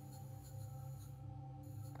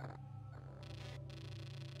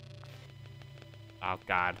 Oh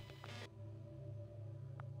God.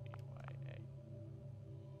 BYA.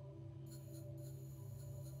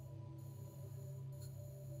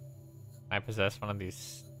 I possess one of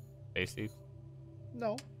these spacesuits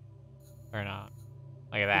No. or not? Look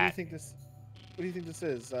at What do you that. think this? What do you think this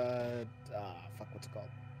is? Fuck, what's it called?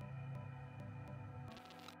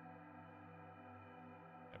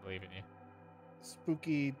 I believe in you.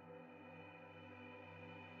 Spooky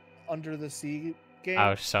under the sea game.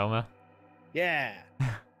 Oh, Soma. Yeah.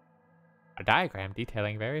 A diagram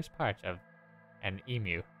detailing various parts of an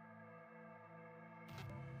emu.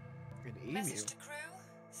 An emu. Message to crew.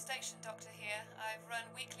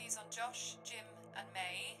 weeklies on Josh, Jim, and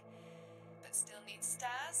May, but still needs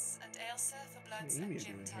Stas and Ailsa for bloods and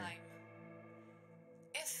gym time.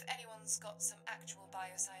 If anyone's got some actual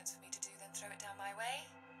bioscience for me to do, then throw it down my way.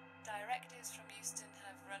 Directives from Houston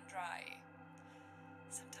have run dry.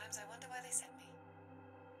 Sometimes I wonder why they sent me.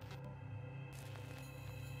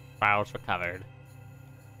 Files recovered.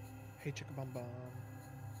 Hey, chicka bum bum.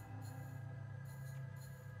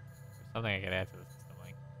 Something I could add to the system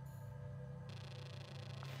link.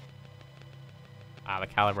 Ah, the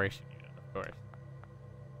calibration unit, of course.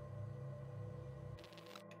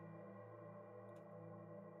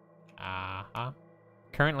 Uh-huh.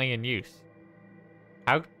 Currently in use.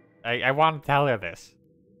 How? I want to tell her this.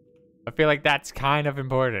 I feel like that's kind of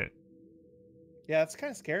important. Yeah, it's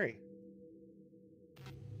kind of scary.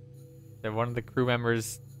 That one of the crew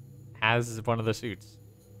members has one of the suits.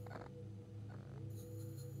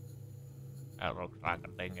 That looks like a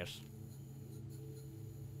dingus.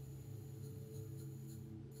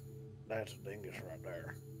 That's a dingus right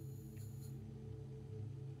there.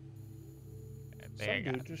 I Some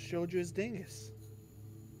got, dude just showed you his dingus.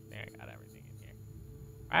 I think I got everything in here.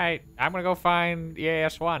 Alright, I'm gonna go find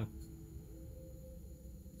EAS-1.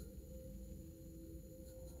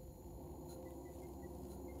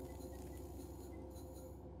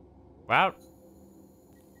 Well,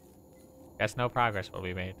 guess no progress will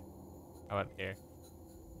be made. How about here?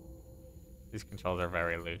 These controls are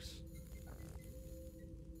very loose.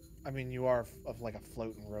 I mean, you are of like a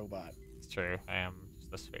floating robot. It's true. I am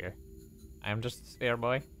just a sphere. I am just a sphere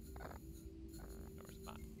boy. No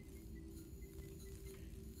response.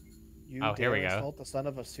 You Oh, here we dare go. assault the son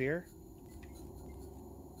of a sphere?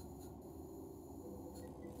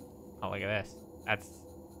 Oh, look at this. That's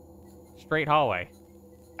straight hallway.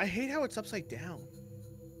 I hate how it's upside down.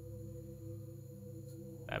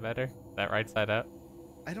 That better? That right side up?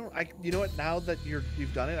 You know what? Now that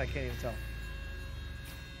you've done it, I can't even tell.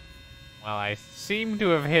 Well, I seem to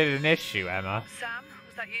have hit an issue, Emma. Sam,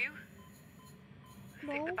 was that you? I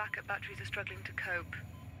think the No. backup batteries are struggling to cope.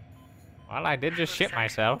 Well, I did just shit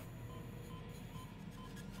myself.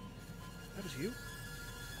 That was you?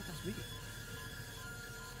 I thought that was me.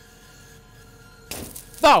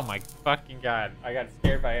 Oh my fucking god. I got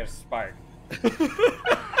scared by a spark.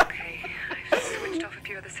 Okay, I've switched off a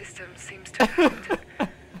few other systems. Seems to have helped. I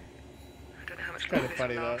don't know how much longer this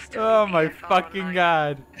funny, will though. last. Oh my EFR fucking online.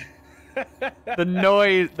 god. The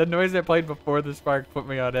noise that played before the spark put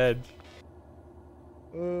me on edge.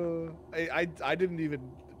 I didn't even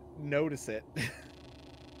notice it.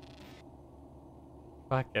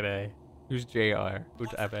 Fucking A. Who's JR?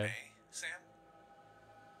 Who's One for FA? May, Sam?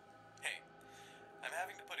 Hey, I'm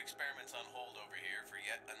having to put experiments on hold over here for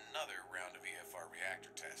yet another round of EFR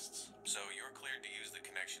reactor tests. So you're cleared to use the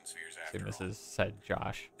connection spheres after Assume this all. is said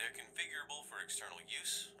Josh. They're configurable for external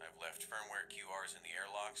use. I've left firmware QRs in the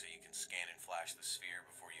airlock so you can scan and flash the sphere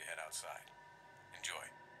before you head outside. Enjoy.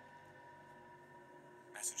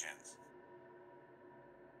 Message ends.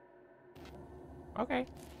 Okay.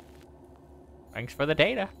 Thanks for the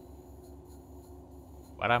data.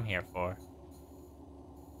 What I'm here for.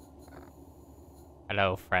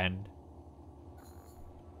 Hello, friend.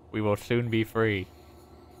 We will soon be free.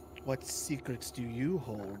 What secrets do you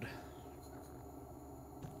hold?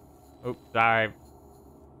 Oops, sorry.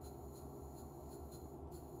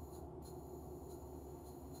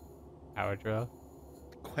 Power drill.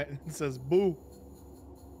 Quentin says, boo.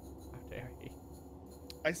 How dare he?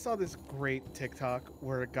 I saw this great TikTok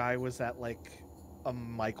where a guy was at like a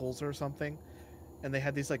Michael's or something, and they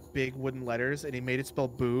had these like big wooden letters, and he made it spell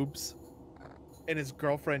boobs, and his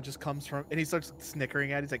girlfriend just comes from, and he starts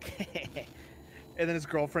snickering at it. He's like, and then his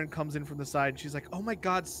girlfriend comes in from the side, and she's like, "Oh my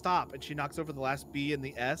God, stop!" And she knocks over the last B and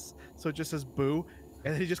the S, so it just says boo,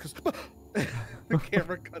 and then he just goes, the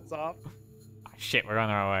camera cuts off. Oh, shit, we're on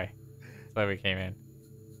the wrong way. That's why we came in.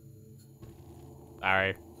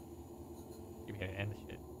 Sorry. Keep hitting end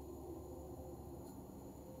shit.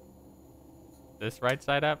 This right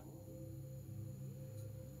side up?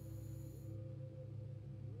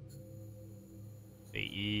 The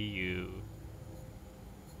EU.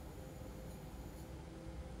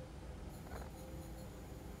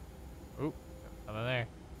 Oop, something there.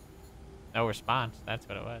 No response, that's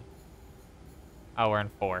what it was. Oh, we're in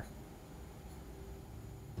 4.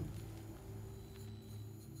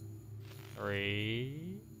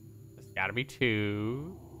 3. There's gotta be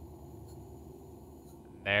 2.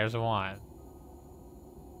 There's 1.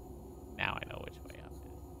 Now I know which way up is.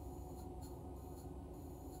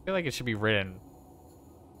 I feel like it should be written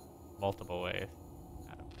multiple ways.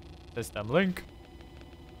 I don't know. System link.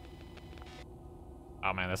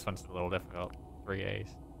 Oh man, this one's a little difficult. 3 A's.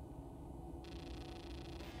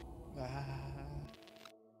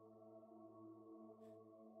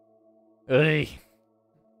 Ugh.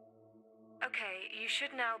 Okay, you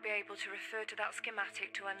should now be able to refer to that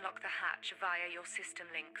schematic to unlock the hatch via your system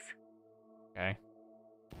links. Okay.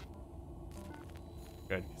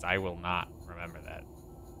 Good, because I will not remember that.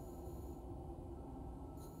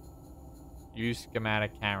 Use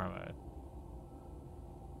schematic camera mode.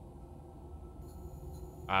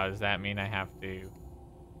 Does that mean I have to...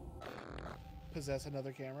 Possess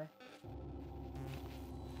another camera?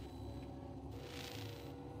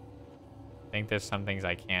 I think there's some things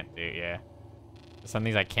I can't do, yeah. There's some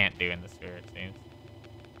things I can't do in the sphere, it seems.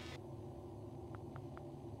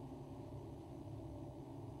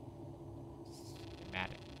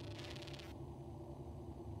 Schematic.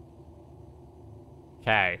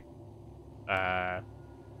 Okay.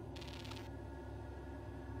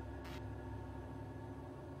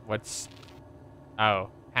 What's... Oh,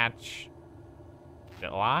 hatch... Is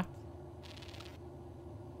it locked?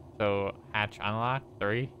 So, hatch unlocked,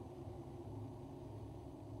 3?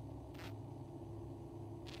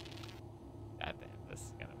 God damn, this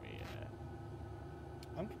is gonna be,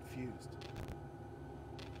 I'm confused.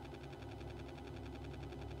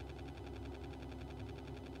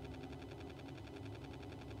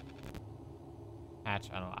 hatch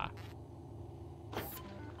unlocked.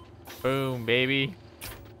 Boom, baby.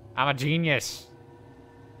 I'm a genius.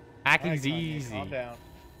 Hacking's Alright, Kanye, easy. calm down.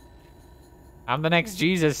 I'm the next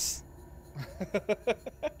Jesus.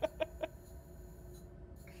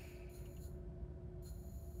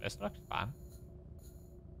 This looks fun.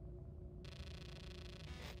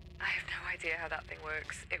 I have no idea how that thing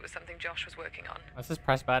works. It was something Josh was working on. Let's just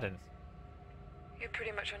press buttons. You're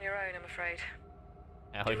pretty much on your own, I'm afraid.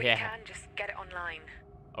 Hell Do what yeah. you can, just get it online.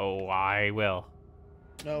 Oh, I will.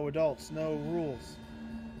 No adults, no rules.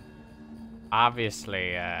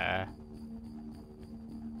 Obviously,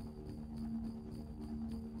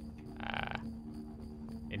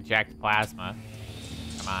 inject plasma.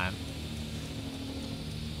 Come on.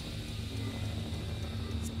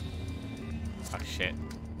 Oh, shit.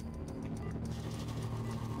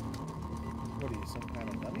 What are you, some kind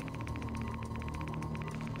of dummy?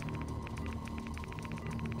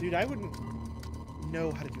 Dude, I wouldn't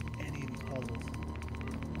know how to do any of these puzzles.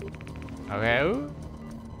 Okay. Ooh.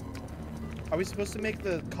 Are we supposed to make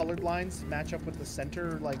the colored lines match up with the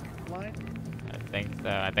center, like, line? I think so.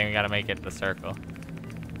 I think we gotta make it the circle.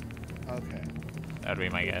 Okay. That would be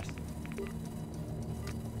my guess. I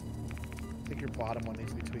think your bottom one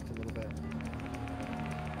needs to be tweaked a little bit.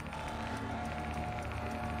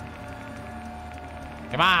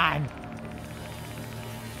 Come on!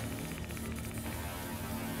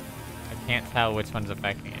 I can't tell which one's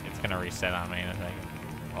affecting it. It's gonna reset on me in a second.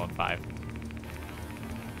 Hold 5.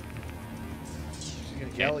 She's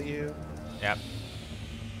gonna yell at you. Yep.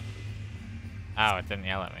 Oh, it didn't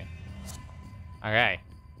yell at me. Okay.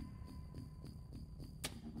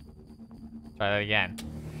 Try that again.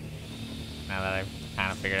 Now that I've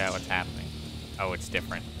kind of figured out what's happening. Oh, it's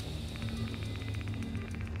different.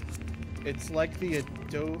 It's like the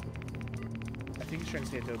Adobe... I think he's trying to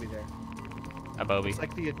say Adobe there. Abobi. It's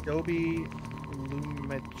like the Adobe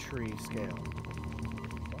Lumetri scale.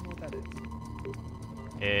 Don't know what that is.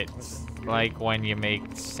 It's like when you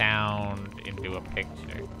make sound into a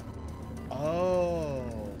picture.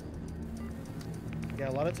 Oh. Yeah,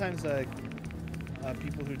 a lot of times,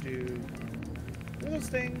 people who do those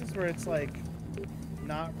things where it's like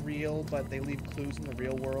not real, but they leave clues in the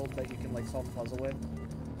real world that you can like solve the puzzle with.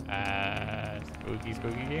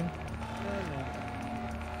 Spooky game? No.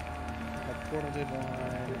 Like Portal did one.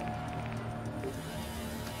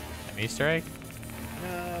 An Easter egg?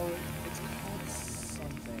 No, it's called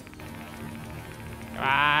something. Come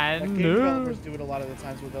on, Like game developers do it a lot of the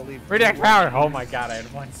times where they'll leave. Redact power! Oh my god, I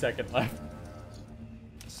had 1 second left.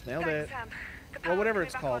 Nailed it. Thanks, Sam. The Well, power's whatever coming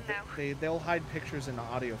it's back called, on now. they'll hide pictures in the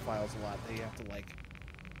audio files a lot. They have to like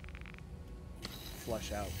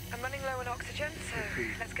flush out. I'm running low on oxygen, so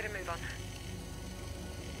let's get a move on.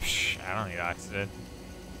 Psh, I don't need oxygen.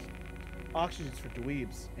 Oxygen's for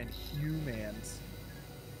dweebs and humans.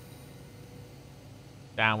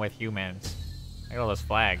 Down with humans. Look at all those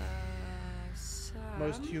flags.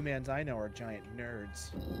 Most humans I know are giant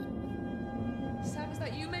nerds. Sam, is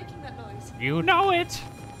that you making that noise? You know it!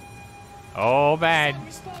 Oh man. Sam,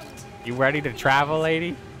 respond. You ready to travel,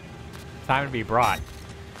 lady? Time to be brought.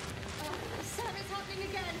 Sam, it's happening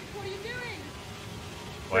again. What are you doing?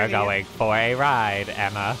 We're going for a ride,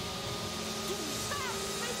 Emma. Sam,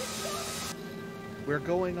 make it stop. We're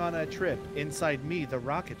going on a trip inside me, the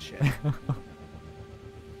rocket ship.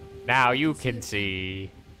 Now you can see.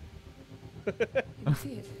 You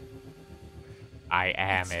see it? I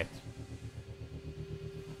am it.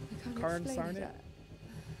 Karn explain Sarnet?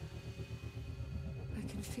 I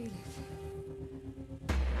can feel it.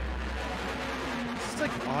 This is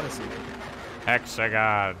like Odyssey.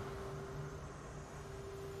 Hexagon.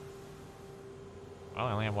 Well,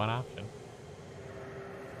 I only have one option.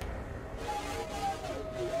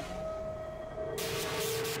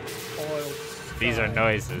 Oil. These are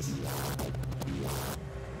noises.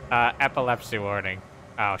 Epilepsy warning.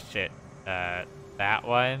 Oh shit. That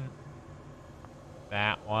one.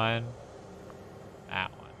 That one.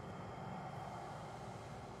 That one.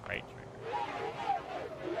 Right trigger.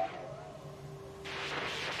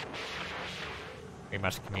 We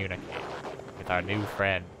must communicate with our new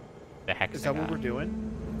friend, the Hexagon. Is that what we're doing?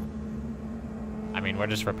 I mean, we're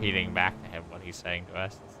just repeating back to him what he's saying to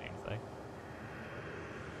us, it seems like.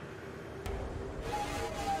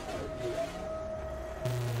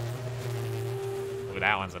 Ooh,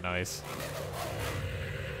 that one's a noise.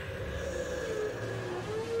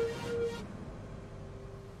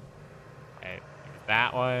 Okay, there's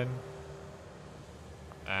that one.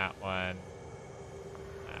 That one.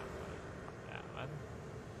 That one. That one.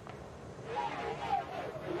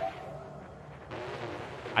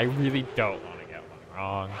 I really don't want to get one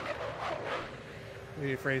wrong. Are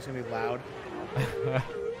you afraid it's gonna be loud?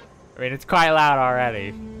 I mean, it's quite loud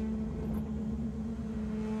already.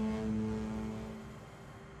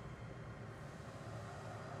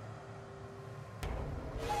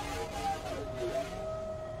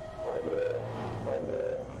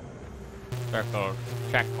 Circle,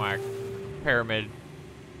 check mark, pyramid.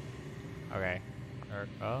 Okay.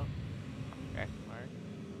 Circle, check mark,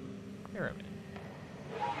 pyramid.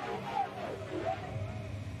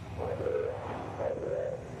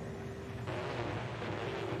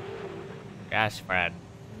 Yes, friend.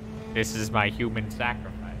 This is my human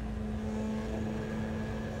sacrifice.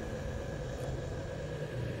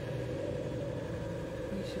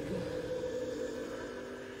 We should go.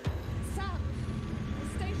 Sam! The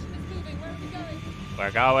station is moving. Where are we going?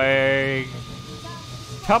 We're going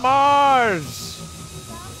Sam! to Mars!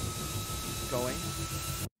 Sam? Going.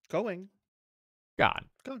 Going. Gone.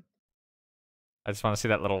 Gone. I just want to see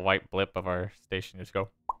that little white blip of our station just go.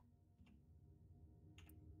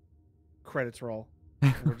 Credits roll.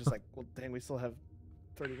 And we're just like, well, dang, we still have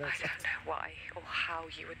 30 I minutes don't left. know why or how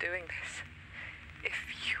you were doing this. If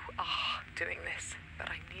you are doing this, but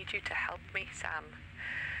I need you to help me, Sam.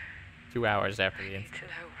 2 hours after I the need incident. to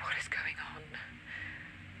know what is going on.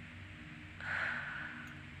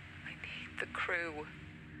 I need the crew.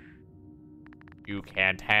 You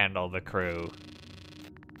can't handle the crew.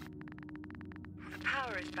 The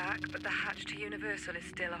power is back, but the hatch to Universal is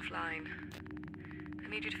still offline. I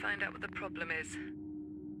need you to find out what the problem is.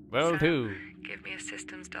 Will Sam, do. give me a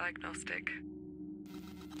systems diagnostic.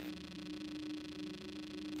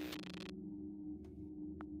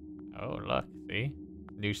 Oh, look, see?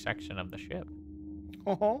 New section of the ship.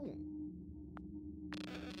 Oh.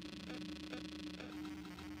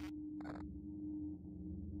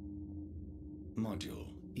 Module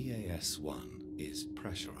EAS-1 is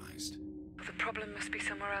pressurized. The problem must be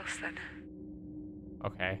somewhere else then.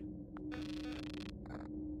 Okay.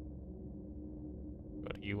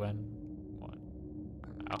 Go to UN 1.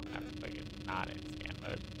 Oh, I have to click it. Not in scan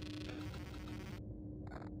mode.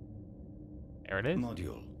 There it is.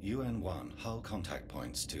 Module UN-1 hull contact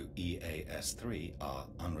points to EAS-3 are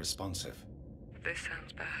unresponsive. This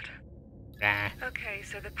sounds bad. Nah. Okay,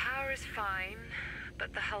 so the power is fine,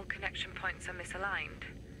 but the hull connection points are misaligned.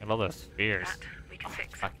 And all those spheres. That we can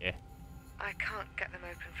fix. Fuck yeah. I can't get them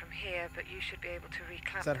open from here, but you should be able to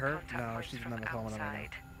reclamp Is that the her? contact No, points she's from not calling on me now. outside.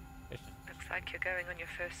 Looks like you're going on your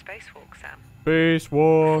first spacewalk, Sam.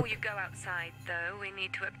 Spacewalk. Before you go outside, though, we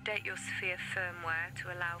need to update your sphere firmware to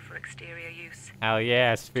allow for exterior use. Hell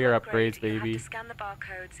yeah, sphere To upgrade, upgrades, you baby. have to scan the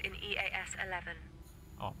barcodes in EAS 11.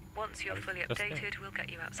 Oh, Once you're that was fully just it. updated, we'll get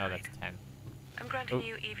you Oh, outside. that's 10. I'm granting Oh.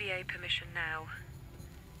 you EVA permission now.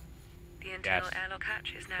 The internal Yes. airlock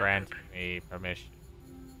hatch is now Grant open. me permission.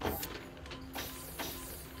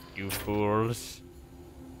 You fools.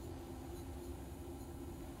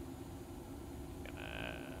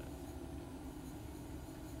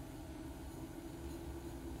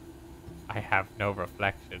 I have no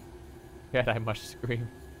reflection, yet I must scream.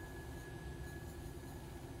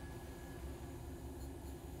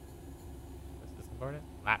 Is this important?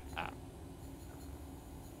 Laptop.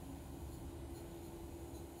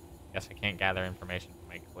 Guess I can't gather information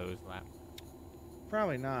from a closed laptop.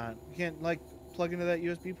 Probably not. You can't, like, plug into that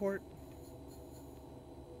USB port?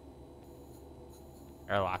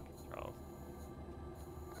 Airlock controls.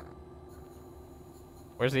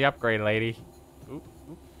 Where's the upgrade, lady? Oop,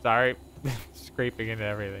 sorry. Scraping into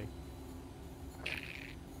everything.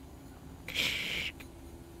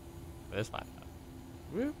 This laptop.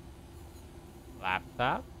 Woo.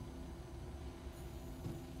 Laptop.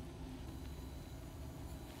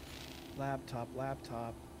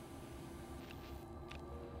 Laptop.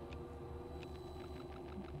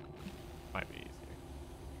 Might be easier.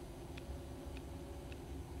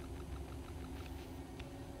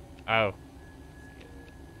 Oh.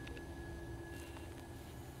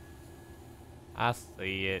 I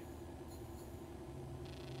see it.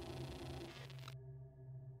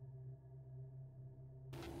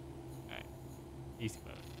 Alright. Easy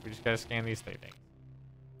mode. We just gotta scan these 3 things.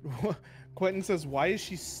 Quentin says, why is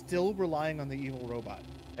she still relying on the evil robot?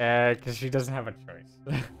 Because she doesn't have a choice.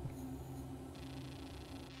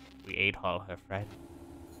 We ate all her friends.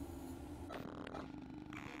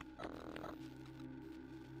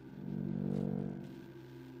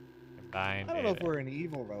 I don't know if we're an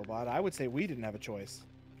evil robot. I would say we didn't have a choice.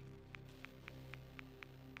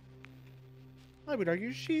 I would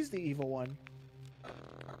argue she's the evil one.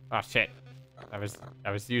 Oh shit. I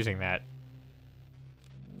was using that.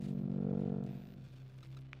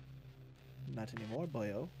 Not anymore,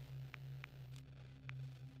 boyo.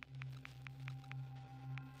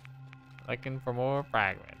 Looking for more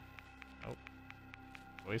fragments. Nope.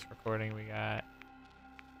 Voice recording we got.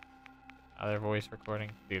 Other voice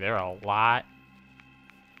recording. Dude, there are a lot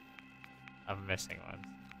of missing ones.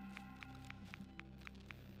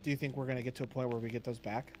 Do you think we're going to get to a point where we get those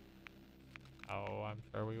back? Oh, I'm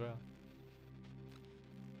sure we will.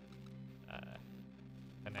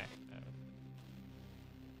 Connect. No.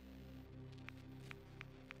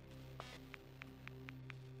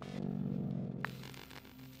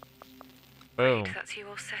 Boom. Right, that's you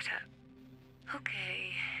all set up.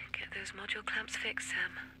 Okay, get those module clamps fixed,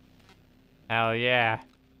 Sam. Hell yeah.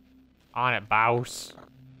 On it, boss.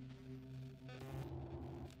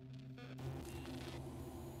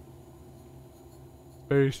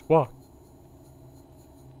 Spacewalk.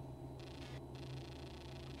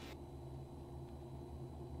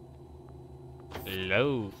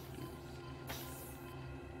 Low.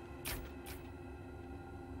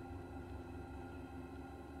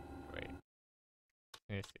 Wait. Let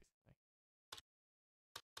me see something.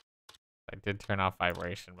 I did turn off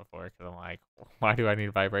vibration before because I'm like, why do I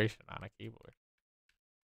need vibration on a keyboard?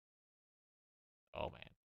 Oh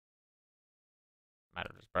man. Might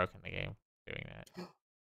have just broken the game doing that.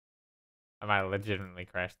 I might have legitimately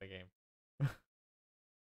crashed the game.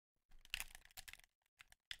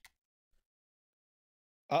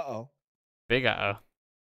 Uh-oh. Big uh-oh.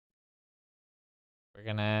 We're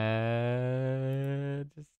gonna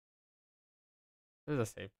just... There's a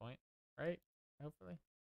save point, right? Hopefully.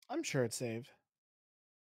 I'm sure it's saved.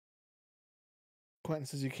 Quentin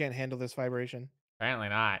says you can't handle this vibration. Apparently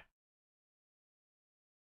not.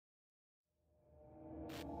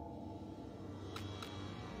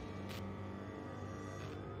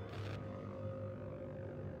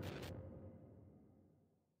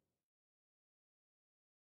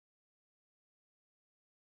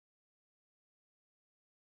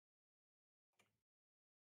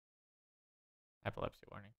 Epilepsy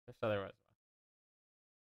warning. Just so there was one.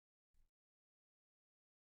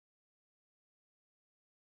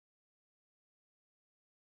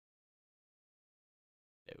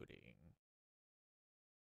 Loading.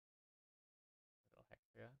 Little hex.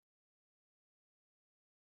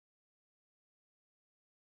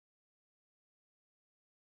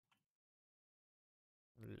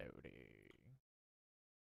 Loading.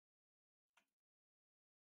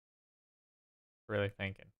 Really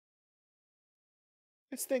thinking.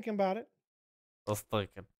 It's thinking about it. Let's look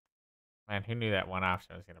at... Man, who knew that one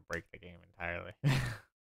option was gonna break the game entirely?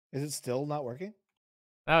 Is it still not working?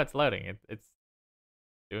 No, it's loading. It's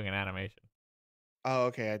doing an animation. Oh,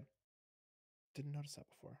 okay. I didn't notice that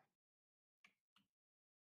before.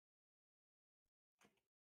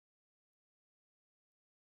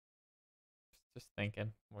 Just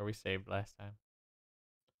thinking where we saved last time.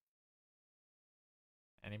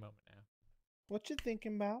 Any moment now. What you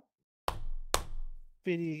thinking about?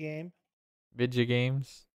 Video game. Video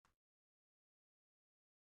games.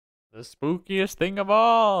 The spookiest thing of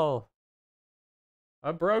all.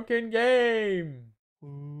 A broken game.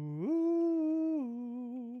 Ooh.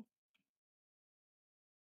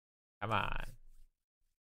 Come on.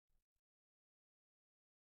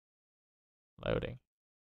 Loading.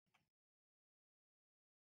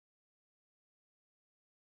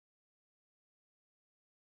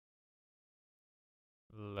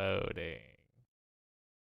 Loading.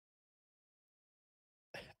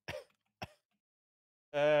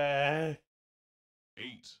 Uh.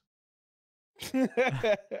 8.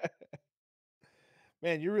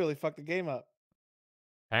 Man, you really fucked the game up.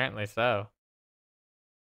 Apparently so.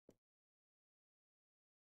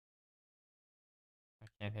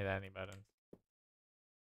 Can't hit any buttons.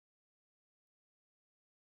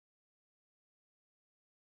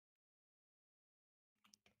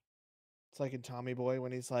 It's like in Tommy Boy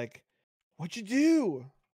when he's like, "What'd you do?"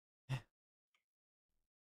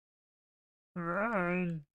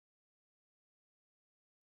 Run.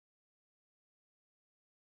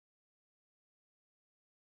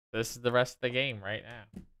 This is the rest of the game right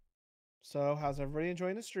now. So, how's everybody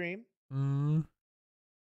enjoying the stream?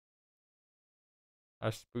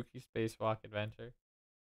 Our spooky spacewalk adventure.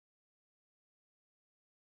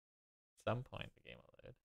 At some point, the game will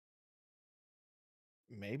load.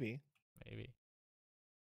 Maybe. Maybe.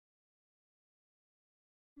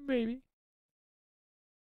 Maybe.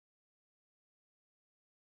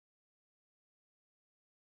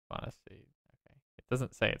 Want to see? Okay. It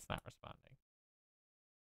doesn't say it's not responding.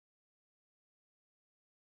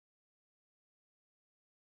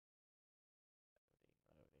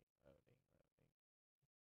 Loading.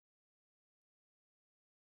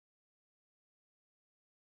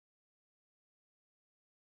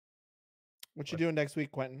 What you doing next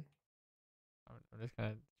week, Quentin? I'm just gonna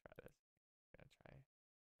try this.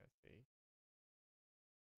 Let's see.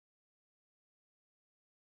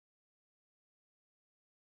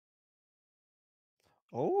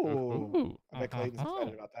 Oh, Ooh. I bet Clayton's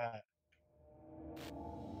excited about that.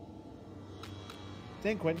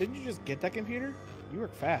 Dang, Quentin, didn't you just get that computer? You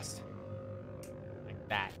work fast. Like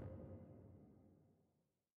that.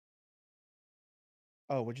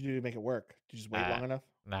 Oh, what'd you do to make it work? Did you just wait long enough?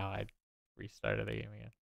 No, I restarted the game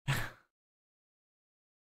again.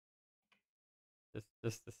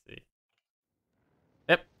 just to see.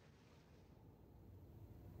 Yep.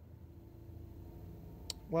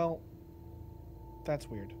 Well, that's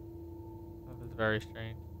weird. That is very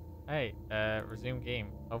strange. Hey, resume game.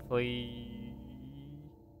 Hopefully.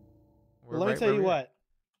 Well, let me tell you what,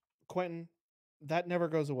 Quentin, that never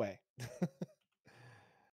goes away.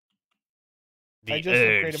 The I just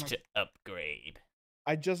urge to upgrade.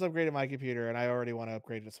 I just upgraded my computer, and I already want to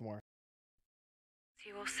upgrade it some more.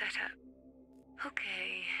 You all set up?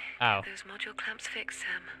 Okay. Oh. Those module clamps fixed,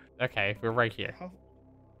 Sam. Okay, we're right here.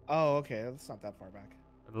 Oh, okay. That's not that far back.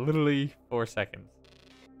 Literally 4 seconds.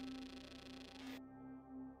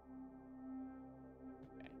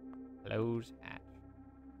 Okay. Close hatch.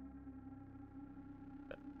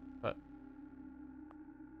 But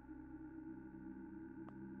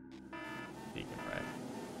decompress.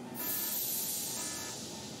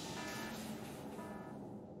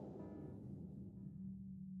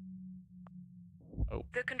 Oh.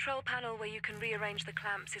 The control panel where you can rearrange the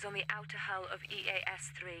clamps is on the outer hull of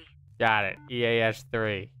EAS-3. Got it.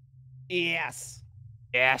 EAS-3. Yes.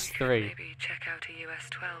 EAS-3. Maybe check out a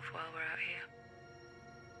US-12 while we're out here.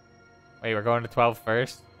 Wait, we're going to 12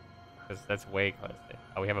 first? Because that's way closer.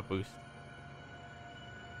 Oh, we have a boost.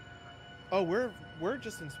 Oh, we're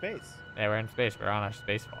just in space. Yeah, we're in space. We're on our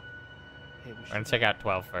spacewalk. Hey, We're going to check out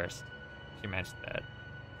 12 first. She mentioned that.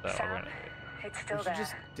 So Sam, we're going to do it. it's still We there. should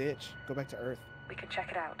just ditch. Go back to Earth. We can check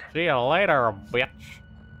it out. See you later, bitch.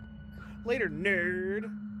 Later,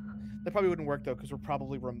 nerd. That probably wouldn't work, though, because we're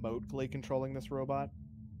probably remotely controlling this robot.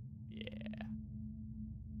 Yeah.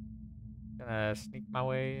 Gonna sneak my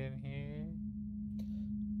way in here.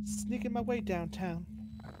 Sneaking my way downtown.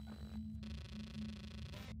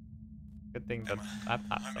 Good thing the Emma,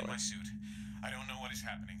 laptop's I'm still in my in. suit. I don't know what is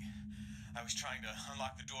happening. I was trying to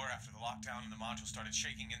unlock the door after the lockdown and the module started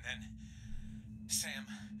shaking, and then Sam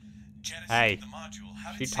jettisoned Hey, the module.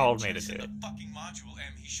 How she did told Sam me to jettison do it. the fucking module,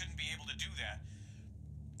 Em? He shouldn't be able to do that.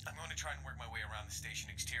 I'm going to try and work my way around the station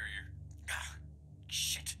exterior. Ah,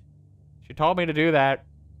 shit. She told me to do that.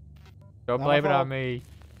 Don't Not my blame it on fault. me.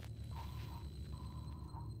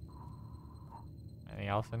 Anything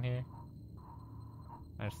else in here?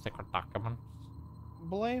 There's secret documents.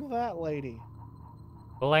 Blame that lady.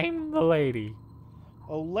 Blame the lady.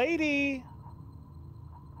 Oh, lady!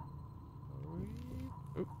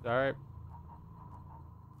 Oops, sorry.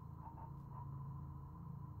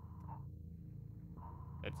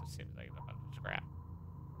 It just seems like a bunch of scrap.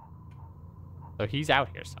 So he's out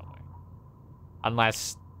here somewhere.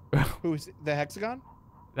 Unless... Who's the hexagon?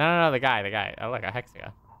 No, the guy. Oh, look, a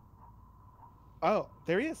hexagon. Oh,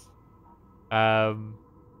 there he is. Um,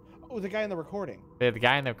 Oh, the guy in the recording. the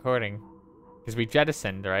guy in the recording. Because we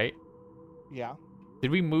jettisoned, right? Yeah.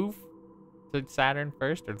 Did we move to Saturn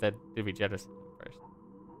first, or did we jettison him first?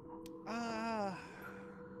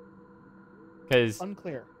 Because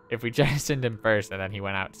Unclear. if we jettisoned him first and then he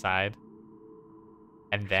went outside,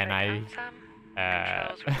 and then Straight down, Sam.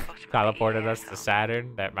 Controls are at the bottom of the teleported us EAS to hull.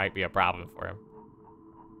 Saturn, that might be a problem for him.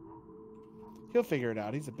 He'll figure it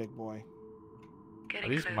out. He's a big boy. Getting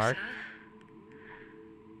Are these closer. marked?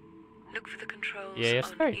 Look for the controls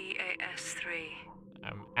EAS3. on EAS3.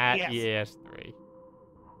 I'm at Yes. EAS3.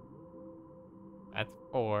 That's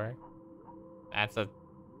 4. That's a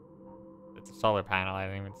solar panel. I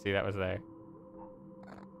didn't even see that was there.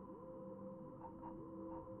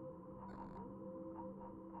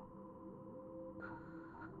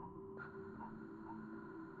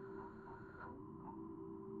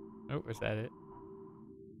 Oh, is that it?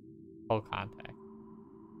 Full contact.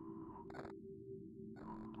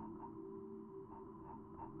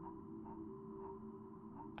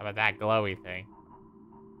 How about that glowy thing?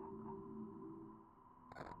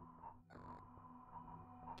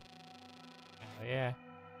 Hell yeah.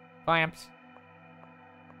 Clamps.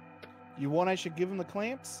 You want I should give him the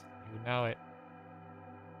clamps? You know it.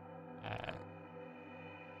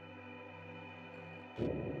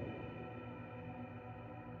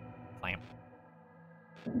 Clamp.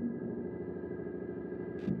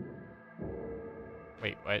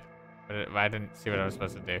 Wait, what? I didn't see what I was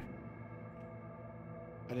supposed to do.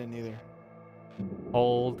 I didn't either.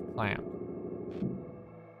 Hold clamp.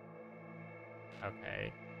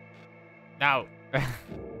 Okay. No!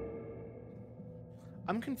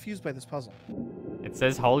 I'm confused by this puzzle. It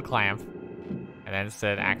says hold clamp. And then it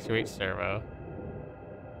said actuate servo.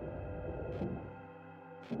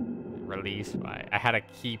 Release Y. I had to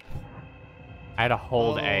keep... I had to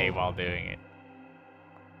hold A while doing it.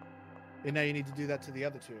 And now you need to do that to the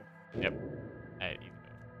other two. Yep. I need to move.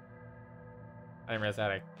 I didn't realize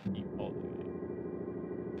I had to keep holding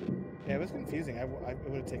it. Yeah, it was confusing. It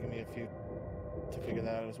would have taken me a few to figure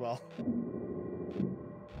that out as well.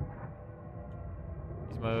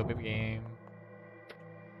 Gizmo, baby game.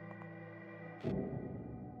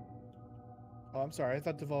 Oh, I'm sorry. I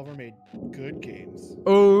thought Devolver made good games.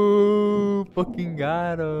 Oh, fucking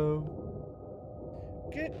got him.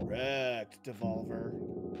 Get wrecked, Devolver.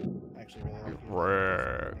 I actually really like you.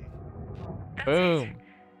 Wrecked. That's Boom. it.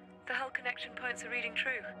 The hull connection points are reading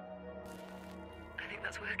true. I think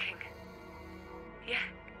that's working. Yeah,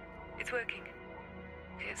 it's working.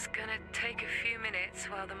 It's gonna take a few minutes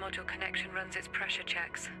while the module connection runs its pressure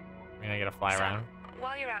checks. I mean, I gotta fly around.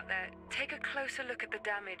 While you're out there, take a closer look at the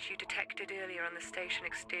damage you detected earlier on the station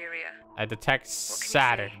exterior. I detect What can you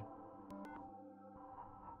Saturn. see?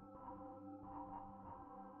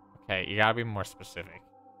 Okay, you gotta be more specific.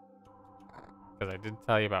 Because I did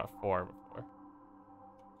tell you about 4 before.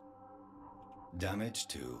 Damage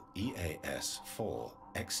to EAS-4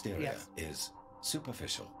 exterior is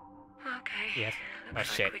superficial. Okay. Yes. Looks Oh, like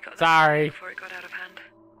shit. we got that Sorry. before it got out of hand.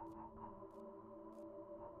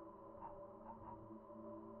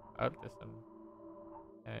 Oh, there's some...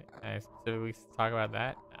 Can I specifically talk about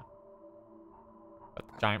that? No. But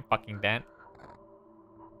the giant fucking dent?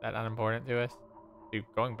 That unimportant to us? Dude,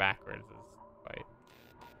 going backwards is quite...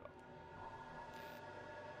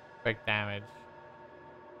 Quick damage.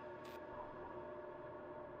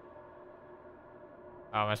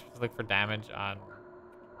 Oh, am I supposed to look for damage on...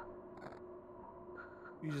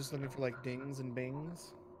 You just looking for like dings and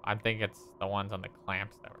bings? I think it's the ones on the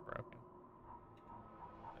clamps that were broken.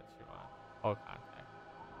 That you want. Full contact.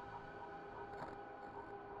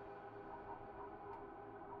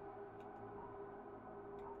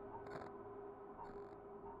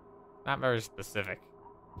 Not very specific.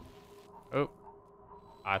 Oh.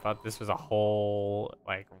 I thought this was a hole,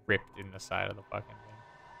 like, ripped in the side of the fucking thing.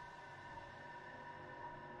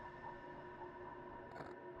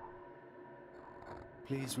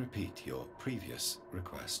 Please repeat your previous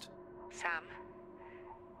request. Sam,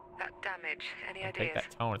 that damage, any Don't take ideas?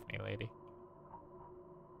 that tone with me, lady.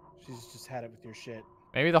 She's just had it with your shit.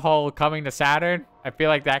 Maybe the whole coming to Saturn? I feel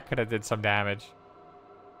like that could have did some damage.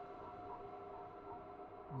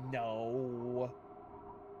 No.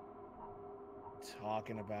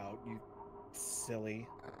 Talking about, you silly.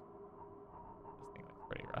 This thing looks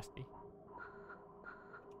pretty rusty.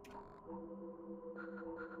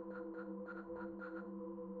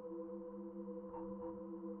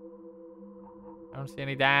 I don't see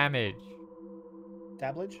any damage.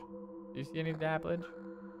 Dablage? Do you see any dablage?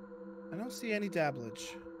 I don't see any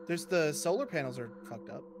dablage. There's the solar panels are fucked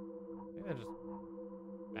up. I think they're just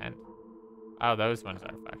bent. Oh, those ones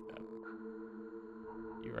are fucked up.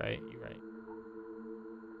 You're right, you're right.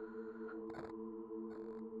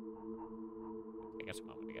 Take us a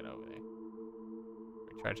moment to get over there.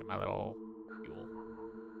 Recharging my little fuel.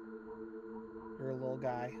 You're a little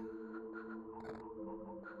guy.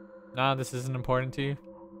 No, this isn't important to you.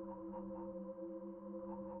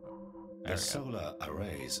 The solar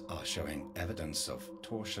arrays are showing evidence of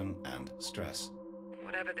torsion and stress.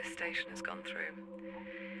 Whatever this station has gone through,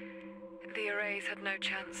 the arrays had no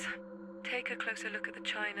chance. Take a closer look at the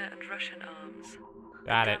China and Russian arms.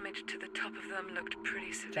 Got the it. damage to the top of them looked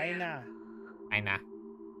pretty severe. China. China.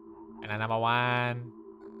 And number one.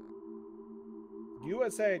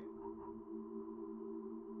 USA.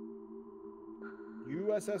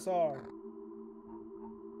 USSR.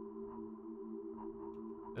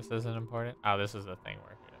 This isn't important. Oh, this is the thing we're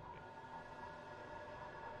here.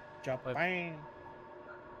 Japan.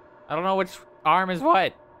 I don't know which arm is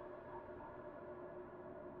what.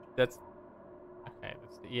 That's okay.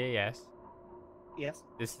 That's the EAS. Yes.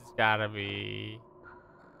 This has got to be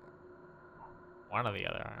one of the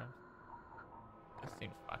other arms. This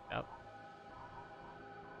seems fucked up.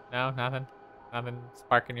 No, nothing. Nothing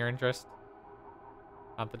sparking your interest.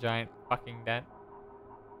 Not the giant fucking dent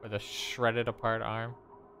or the shredded apart arm.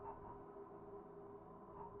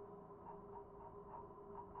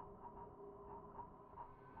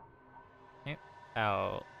 Can't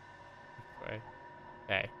tell. Which way.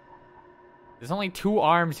 Okay. There's only 2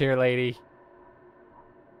 arms here, lady.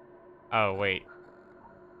 Oh, wait.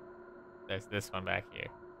 There's this one back here.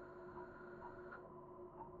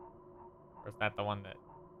 Or is that the one that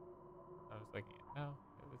I was looking at? No,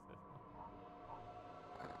 it was this one.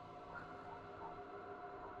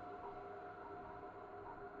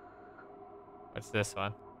 What's this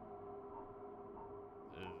one?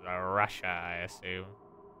 This is Russia, I assume.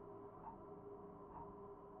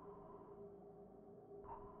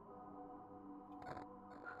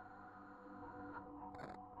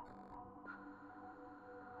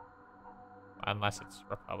 Unless it's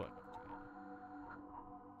Republic of China.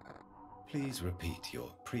 Please repeat your I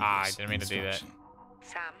previous didn't mean to do that. instruction.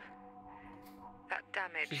 Sam, that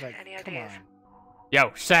damage, She's like, any come ideas? on.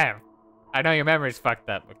 Yo, Sam! I know your memory's fucked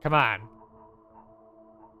up, but come on.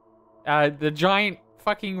 The giant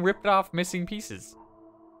fucking ripped off missing pieces.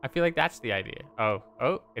 I feel like that's the idea. Oh,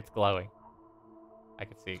 it's glowing. I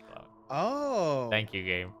can see it glowing. Oh. Thank you,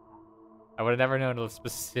 game. I would have never known to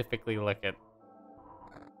specifically look at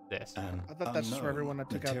this. An I thought that's just for everyone unknown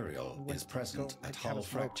that took out- material who went is to present go at take out hull a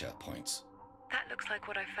smoke. fracture points. That looks like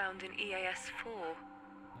what I found in EAS 4. Oh,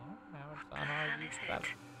 now it's What on the all hell these is stuff. it?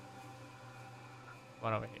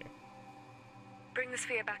 One over here. Bring the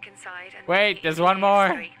sphere back inside and Wait, meet there's in one more.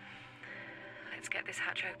 EAS 3. Let's get this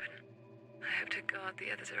hatch open. I hope to God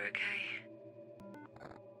the others are okay.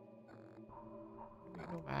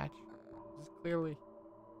 No match. This is clearly.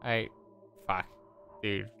 Alright. Fuck.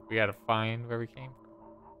 Dude, we gotta find where we came from.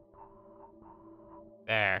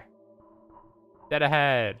 There. Dead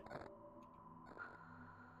ahead.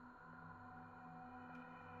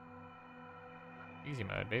 Easy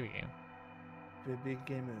mode, baby game. Big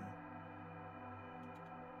game.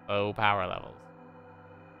 Low power levels.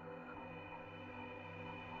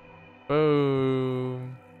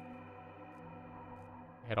 Boom.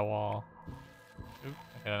 Hit a wall. Oop,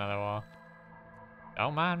 I hit another wall.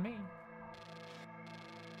 Don't mind me.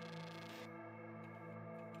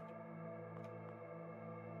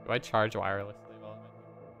 Do I charge wirelessly while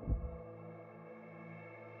I'm in here?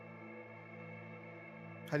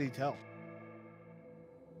 How do you tell?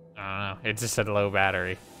 I don't know. It just said low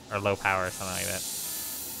battery or low power or something like that.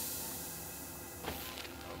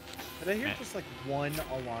 Did I hear just like one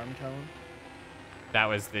alarm tone? That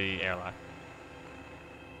was the airlock.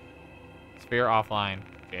 Sphere offline.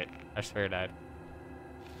 Shit. Our sphere died.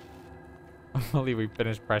 I believe we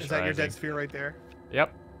finished pressurizing. Is that your dead sphere right there?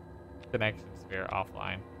 Yep. Connection sphere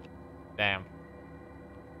offline. Damn.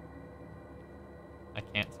 I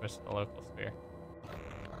can't switch to the local sphere.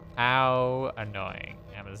 How annoying.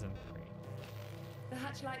 Amazon 3. The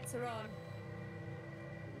hatch lights are on.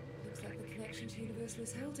 Looks like the connection to Universal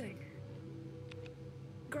is holding.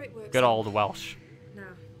 Great work. Good Sam. old Welsh. Now,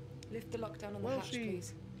 lift the lockdown on the hatch, Welshie.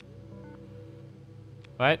 please.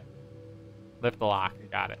 What? Lift the lock.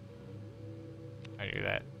 Got it. I do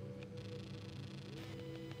that.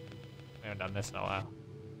 I haven't done this in a while.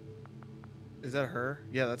 Is that her?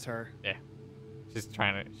 Yeah, that's her. Yeah. She's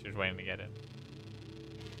she's waiting to get in.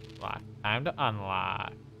 Lock. Time to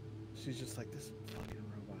unlock. She's just like this fucking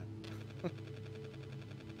robot.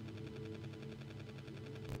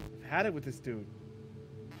 I've had it with this dude.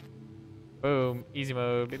 Boom. Easy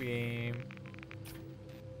mode. Baby game.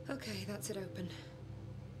 Okay, that's it open.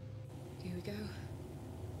 Here we go.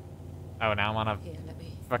 Oh, now I'm on a Here, let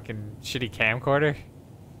me. fucking shitty camcorder?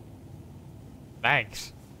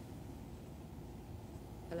 Thanks.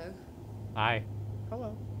 Hello? Hi.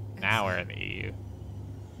 Hello. Now we're in the EU.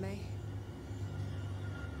 May?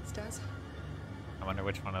 Stas? I wonder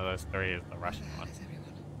which one of those 3 is the Russian Where one. the hell is everyone?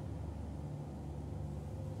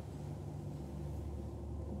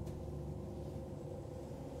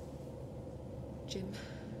 Jim?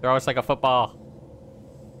 Throw us like a football.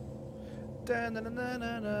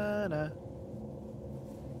 Da-na-na-na-na-na.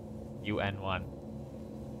 UN1.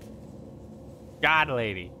 God,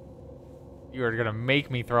 lady. You are gonna make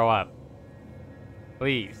me throw up.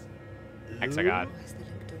 Please. Hexagon. Why is the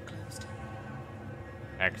link door closed?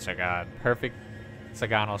 Hexagon. Perfect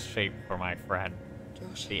hexagonal shape for my friend,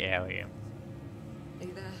 Josh, the alien. are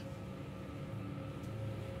you there?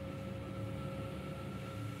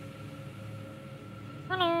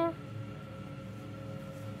 Hello.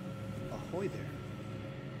 Ahoy there.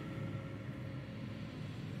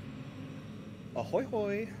 Ahoy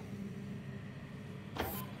hoy.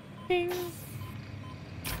 Ding. No,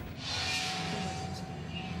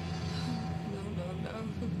 no.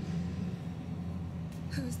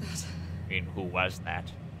 Who is that? I mean, who was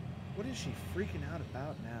that? What is she freaking out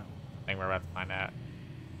about now? I think we're about to find out.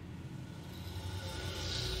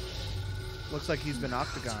 Looks like he's been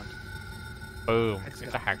octagoned. Boom. Hexagon.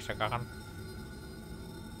 It's a hexagon.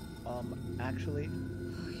 Actually,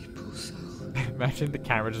 Oh, you poor soul. Imagine the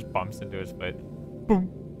camera just bumps into his foot. Boom.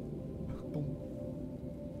 boom.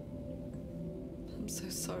 I'm so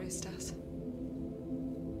sorry, Stas.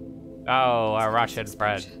 Oh, our Sorry, Russian it's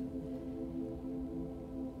friend. exposure.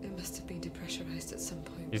 It must have been depressurized at some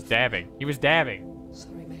point. He's dabbing. He was dabbing.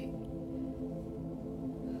 Sorry, mate.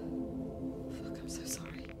 Fuck, I'm so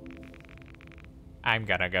sorry. I'm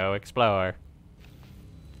gonna go explore.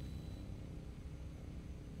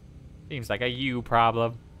 Seems like a you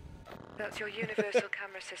problem. That's your universal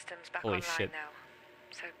camera systems back Holy online shit. now.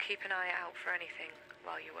 So keep an eye out for anything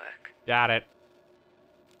while you work. Got it.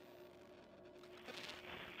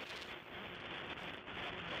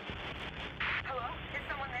 Hello? Is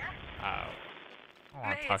someone there? Oh. I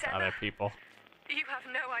want May, to talk it's to other Emma. people. You have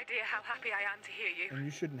no idea how happy I am to hear you. And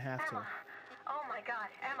you shouldn't have to. Oh my god,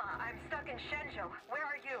 Emma, I'm stuck in Shenzhou. Where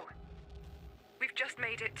are you? We've just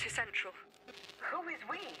made it to Central. Who is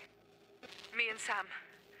we? Me and Sam.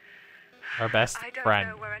 Our best I don't friend.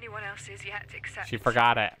 know where anyone else is yet except... She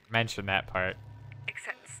forgot to mention that part.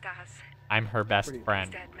 Except Stas. I'm her best Pretty- friend.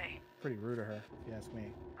 He's dead, May. Pretty rude of her, if you ask me.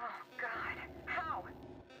 Oh god, how?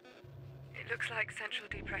 It looks like Central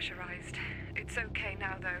depressurized. It's okay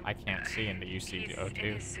now, though. I can't see in the He's in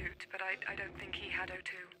UC-02. his suit, but I don't think he had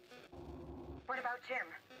O2. What about Jim?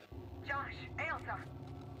 Josh? Ailsa?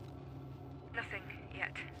 Nothing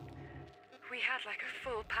yet. We had like a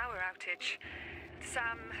full power outage.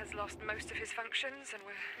 Sam has lost most of his functions, and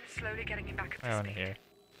we're slowly getting him back up I to want to speed. hear.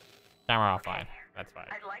 Camera offline. That's fine.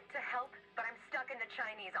 I'd like to help, but I'm stuck in the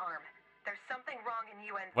Chinese arm. There's something wrong in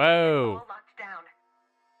UN. Whoa. It's all locked down.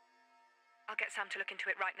 I'll get Sam to look into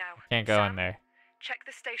it right now. Can't go Sam, in there. check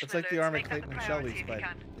the station It's like the alerts, arm at make that Clayton the and priority Shelby's, if you but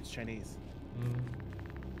can. it's Chinese.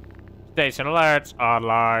 Station alerts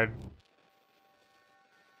online.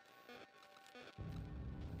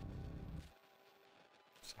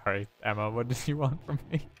 Sorry, Emma, what did you want from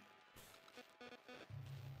me?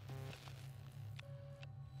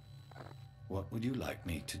 What would you like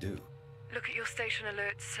me to do? Look at your station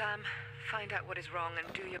alerts, Sam. Find out what is wrong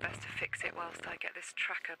and do your best to fix it whilst I get this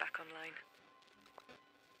tracker back online.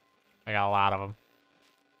 I got a lot of them.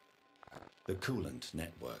 The coolant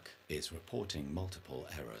network is reporting multiple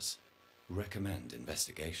errors. Recommend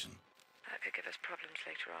investigation. That could give us problems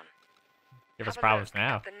later on. Give us Have a problems look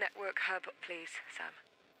now. at the network hub, please, Sam.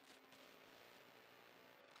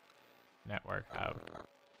 Network hub.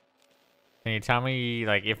 Can you tell me,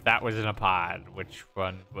 like, if that was in a pod, which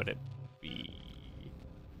one would it be?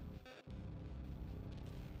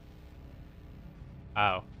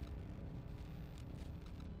 Oh.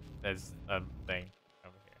 There's a thing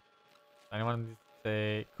over here. Anyone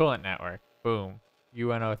say coolant network? Boom.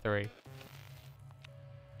 UN03.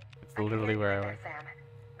 It's literally where I was. Sam.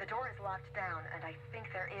 The door is locked down, and I think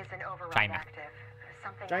there is an override China. active.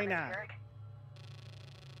 Something China. atmospheric.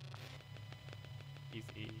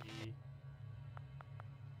 Easy.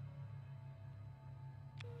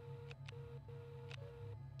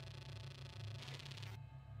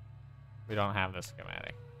 We don't have the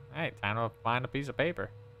schematic. Alright, time to find a piece of paper.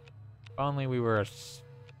 If only we were a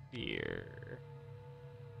sphere.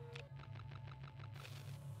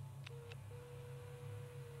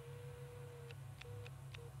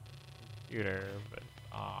 Computer, but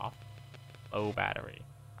off. Low battery.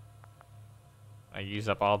 I use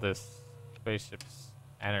up all this spaceship's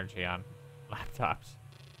energy on laptops.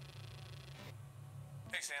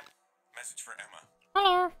 Hey, Sam. Message for Emma.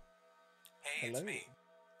 Hello. Hey, it's Hello. me.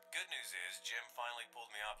 Good news is Jim finally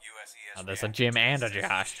pulled me off USES. Oh, there's a Jim and a reactor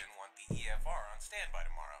Josh. tests and want the EFR on standby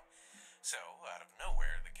tomorrow. So, out of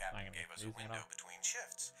nowhere, the captain Not gonna gave us a use it window all. between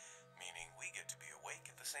shifts, meaning we get to be awake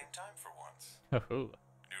at the same time for once. Ooh.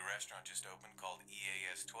 New restaurant just opened called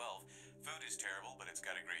EAS 12. Food is terrible, but it's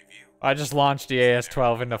got a great view. I just launched EAS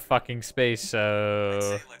 12 into fucking space, so I'd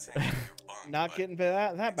say let's hang out in your bunk, Not but getting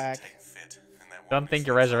that it's a back. tight fit, and that don't warming think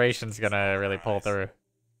your sunshine reservation's just keeps gonna our really pull eyes. through.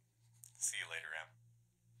 See you later, Em.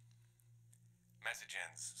 Message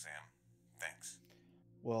ends, Sam. Thanks.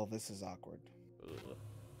 Well, this is awkward.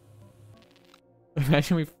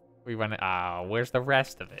 Imagine we went. Where's the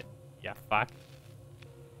rest of it? Yeah, fuck.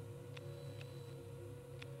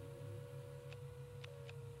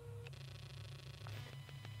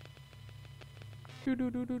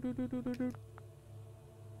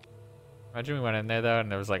 Imagine we went in there though,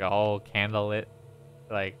 and there was like a whole candlelit,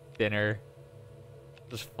 like dinner,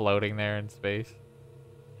 just floating there in space.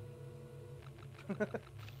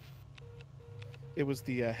 It was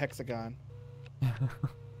the hexagon.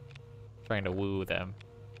 Trying to woo them.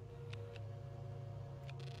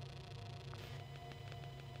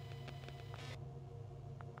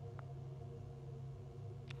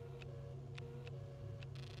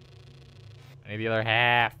 I need the other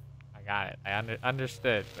half. I got it. I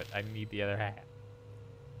understood, but I need the other half.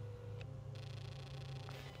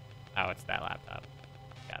 Oh, it's that laptop.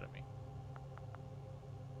 Gotta be.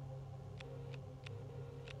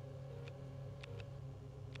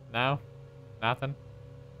 No? Nothing?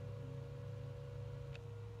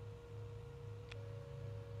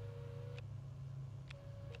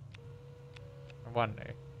 I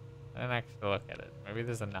wonder. I didn't actually look at it. Maybe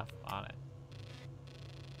there's enough on it.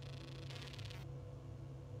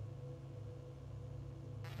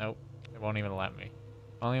 Nope. It won't even let me.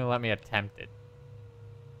 Won't even let me attempt it.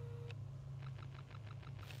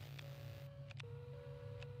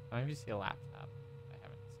 Maybe you see a laptop I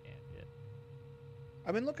haven't scanned yet.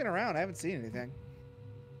 I've been looking around. I haven't seen anything.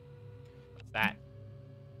 What's that?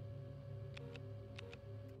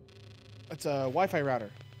 It's a Wi-Fi router.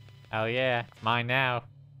 Hell yeah. It's mine now.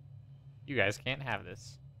 You guys can't have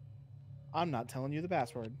this. I'm not telling you the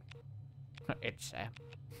password. It's Sam.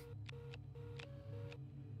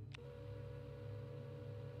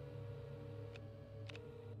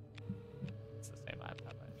 It's the same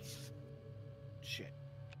laptop. Shit.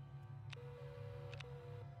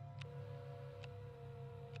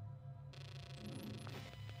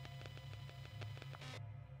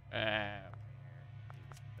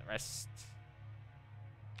 The rest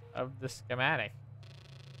of the schematic.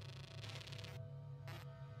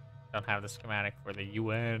 Don't have the schematic for the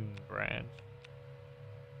UN branch.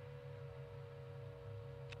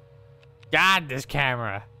 God, this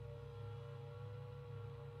camera.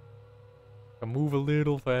 Can move a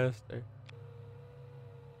little faster.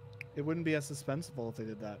 It wouldn't be as suspenseful if they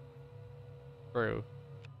did that. True.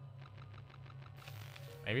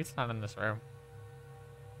 Maybe it's not in this room.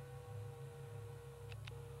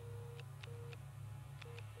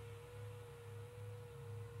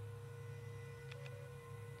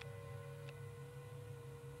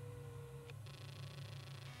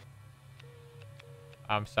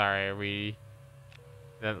 I'm sorry, are we...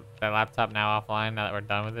 The laptop now offline now that we're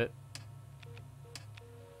done with it?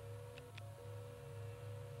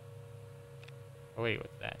 Oh wait,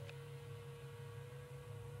 what's that?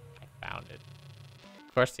 I found it.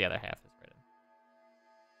 Of course the other half is written.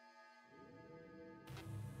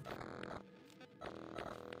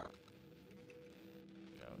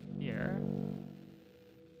 Go here.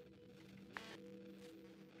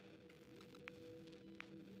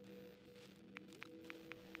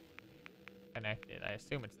 Connected. I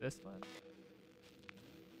assume it's this one.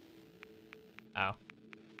 Oh.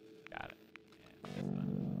 Got it. Yeah, this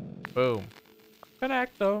one. Boom.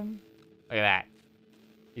 Connect them. Look at that.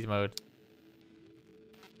 Easy mode.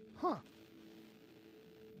 Huh.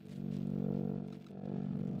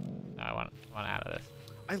 No, I want out of this.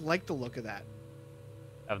 I like the look of that.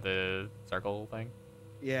 Of the circle thing.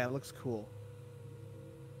 Yeah, it looks cool.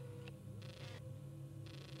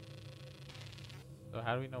 So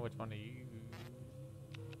how do we know which one to use?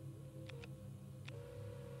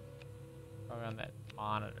 Probably on that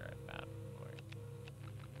monitor I found before.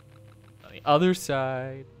 On the other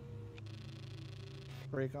side.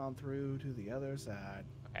 Break on through to the other side.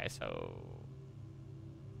 Okay, so...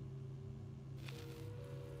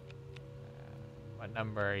 what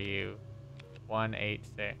number are you?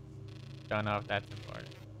 186. Don't know if that's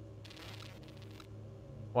important.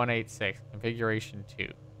 186. Configuration 2.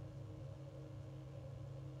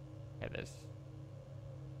 Okay, this.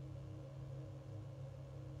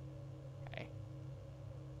 Okay.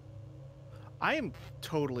 I am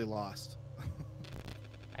totally lost.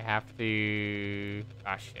 I have to...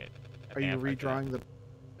 oh, shit. I Are you think I fucked it up. redrawing the?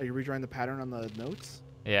 Are you redrawing the pattern on the notes?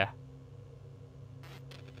 Yeah.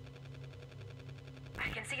 I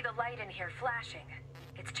can see the light in here flashing.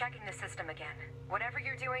 It's checking the system again. Whatever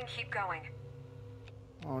you're doing, keep going.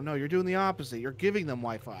 Oh no, you're doing the opposite. You're giving them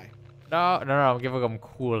Wi-Fi. No, I'm giving them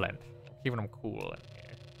coolant. Keeping them cool in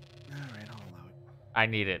here. All right, I'll allow it. I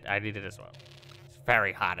need it. I need it as well. It's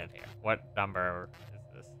very hot in here. What number is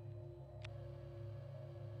this?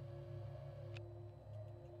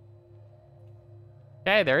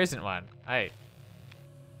 Okay, there isn't one. Hey.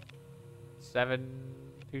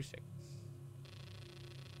 726.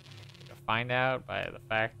 Gonna find out by the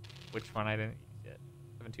fact which one I didn't use yet.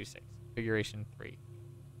 726. Configuration 3.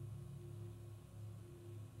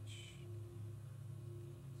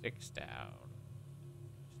 6 down.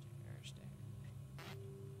 Stairs.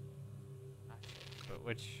 But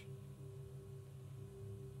which?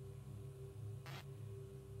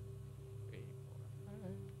 3, 4, 5,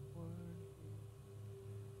 1.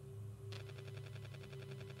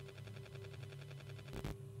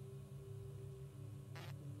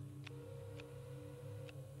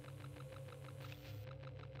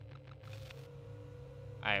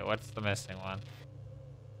 Alright, what's the missing one?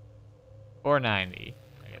 490.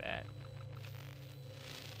 Look at that.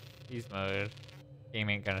 Ease mode. Game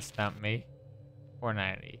ain't gonna stump me.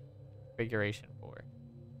 490. Configuration 4.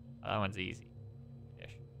 Oh, that one's easy.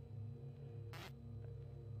 Ish.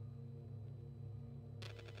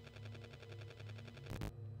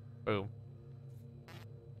 Boom.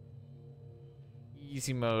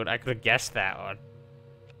 Easy mode. I could have guessed that one.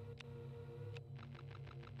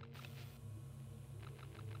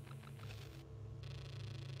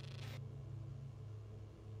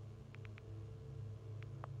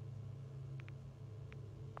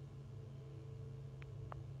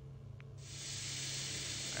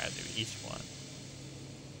 I'll do each one.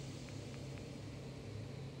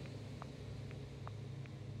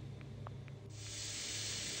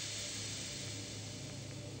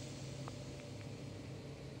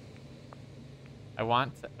 I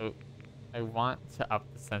want to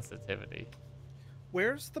up the sensitivity.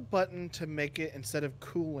 Where's the button to make it, instead of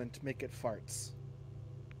coolant, make it farts?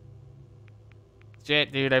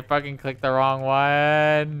 Shit, dude, I fucking clicked the wrong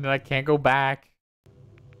one. I can't go back.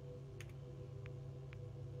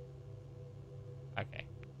 Okay.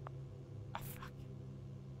 Oh, fuck.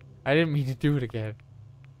 I didn't mean to do it again.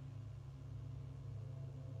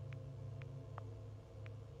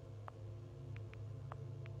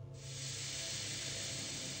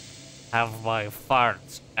 Have my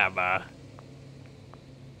farts, Emma.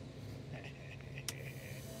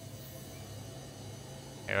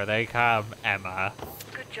 Here they come, Emma.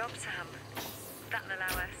 Good job, Sam. That'll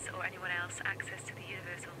allow us or anyone else access to the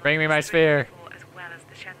universal. Bring me my sphere. As well as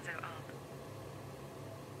the Shenzo arm.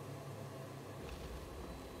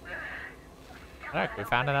 Look, we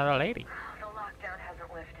found another lady. The lockdown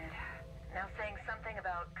hasn't lifted. Now saying something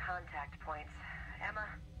about contact points. Emma?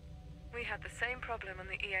 We had the same problem on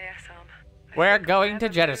the EAS arm. We're going to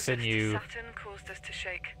jettison you. Saturn caused us to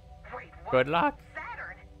shake. Wait, what? Good luck.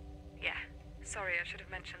 Saturn? Yeah. Sorry, I should have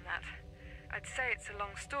mentioned that. I'd say it's a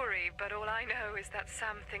long story, but all I know is that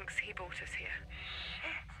Sam thinks he brought us here.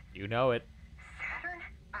 Shit. You know it. Saturn?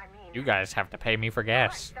 I mean... You guys have to pay me for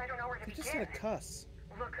gas. I don't know where to They begin. just said a cuss.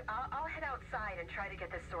 Look, I'll head outside and try to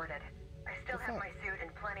get this sorted. I still have my suit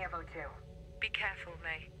and plenty of O2. Be careful,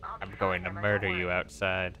 May. I'm going to murder you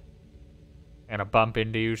outside. I'm gonna bump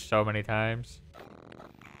into you so many times.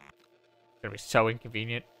 It's gonna be so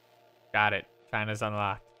inconvenient. Got it. China's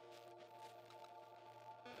unlocked.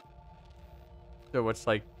 So what's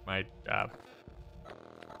like my job?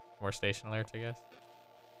 More station alerts, I guess.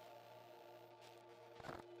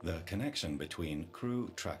 The connection between crew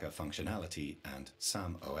tracker functionality and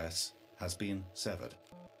SAM OS has been severed.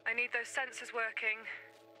 I need those sensors working.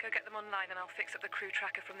 Go get them online and I'll fix up the crew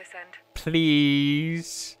tracker from this end.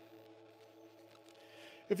 Please.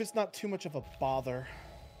 If it's not too much of a bother.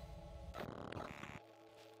 I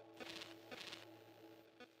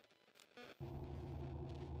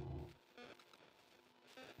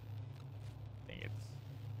think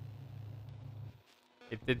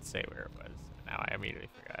it did say where it was. Now I immediately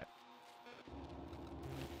forgot.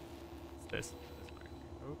 It's this marker.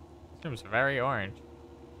 Oh, this room's very orange.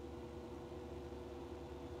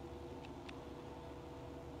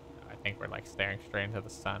 I think we're like staring straight into the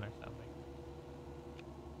sun or something.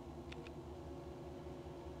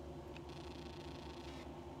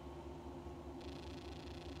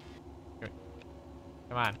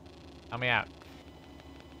 Come on, help me out.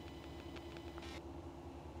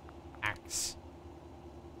 Axe.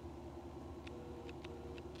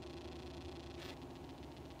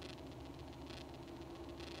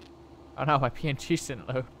 Oh no, my PNGs didn't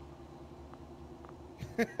load.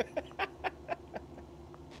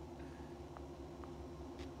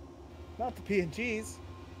 Not the PNGs.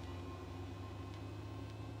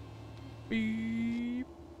 Beep.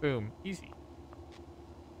 Boom. Easy.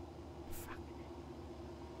 Fuck.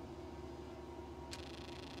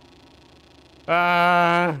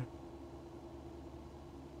 Ah.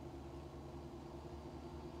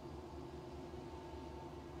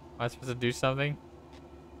 Am I supposed to do something?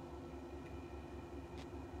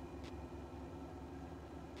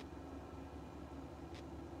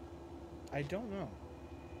 I don't know.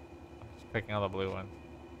 I'm just picking all the blue ones.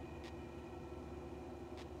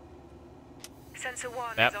 Sensor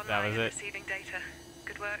 1 Yep, is online that was and it. receiving data.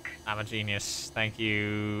 Good work. I'm a genius. Thank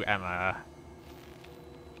you, Emma,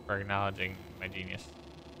 for acknowledging my genius.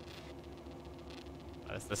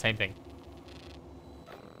 That's the same thing.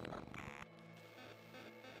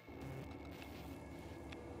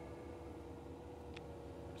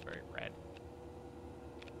 It's very red.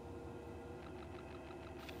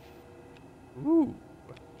 Ooh.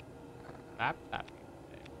 Laptop.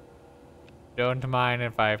 Don't mind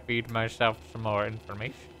if I feed myself some more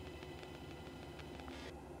information.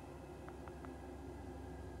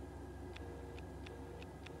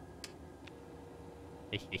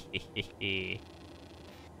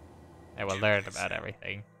 I will learn about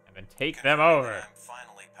everything and then take them over. I'm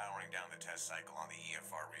finally powering down the test cycle on the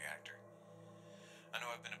EFR reactor. I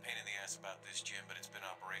know I've been a pain in the ass about this, Jim, but it's been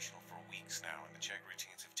operational for weeks now, and the check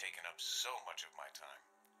routines have taken up so much of my time.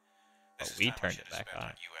 This But we time I turned should it have back spent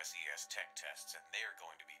on. USES tech tests, and they're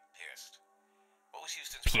going to be pissed. What was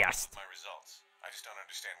Houston's problem Pissed. with my results? I just don't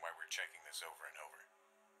understand why we're checking this over and over.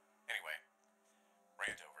 Anyway,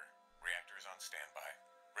 rant over. Reactor is on standby.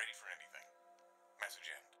 Ready for anything. Message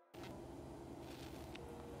end.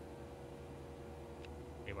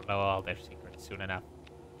 We will know all their secrets soon enough.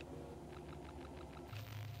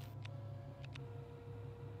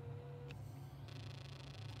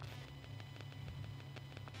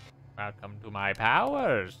 Welcome to my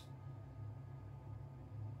powers.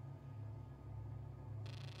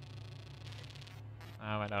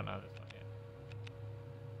 Oh, I don't know this one yet.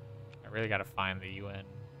 I really gotta find the UN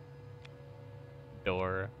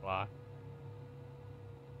door lock.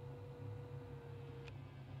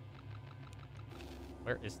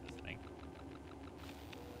 Where is this thing?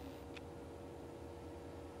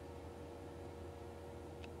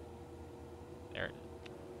 There it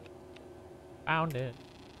is. Found it.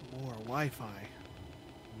 More Wi-Fi.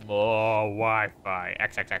 More Wi-Fi.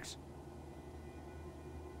 XXX.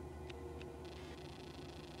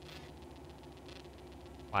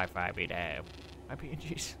 Wi-Fi be damn. My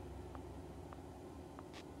PNGs.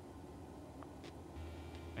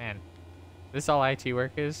 Man, this all IT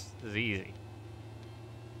work is? This is easy.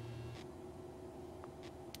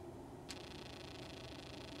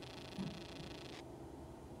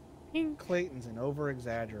 Clayton's an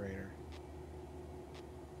over-exaggerator.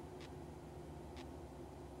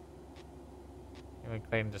 You and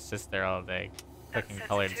Clayton just sits there all day, That's clicking Sensor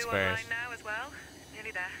colored 2 squares. online now as well.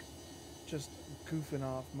 Nearly there. Just goofing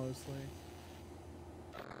off mostly.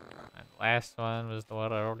 And the last one was the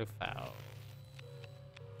one I already found.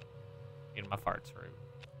 In my farts room.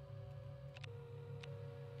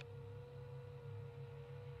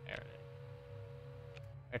 There it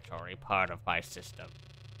is. It's already part of my system.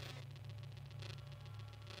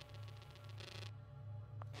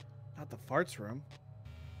 Not the farts room.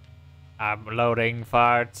 I'm loading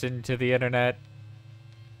farts into the internet.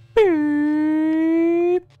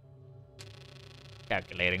 Beep.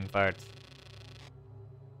 Calculating farts.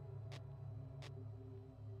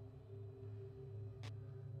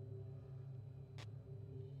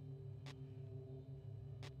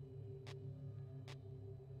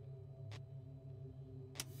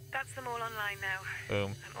 That's them all online now.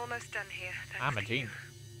 Boom. I'm almost done here. Thanks I'm a to genius.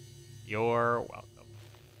 You're welcome.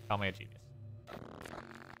 Call me a genius.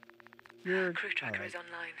 You're Crew tracker alright. is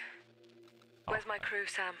online. Where's my crew,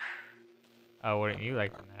 Sam? Oh, wouldn't you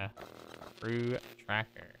like to know? Crew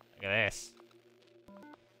tracker. Look at this.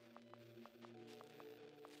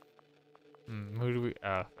 Who do we...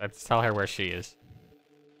 Oh, let's tell her where she is.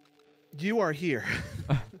 You are here.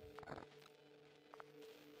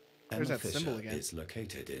 There's Emma that symbol Fisher again. is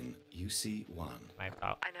located in UC1. Can I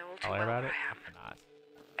tell I know all too her well about where it? I am. I cannot.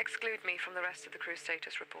 Exclude me from the rest of the crew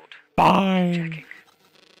status report. Fine. Checking.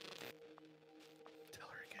 Tell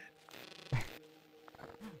her again.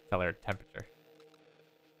 Tell her temperature.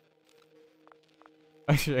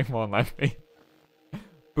 She won't let me.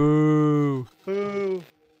 Boo. Boo.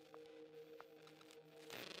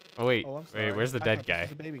 Oh wait, Oh, I'm sorry. wait. Where's the I dead thought this guy?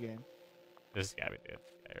 was a baby game. This has gotta be the dead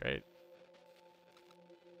guy, right?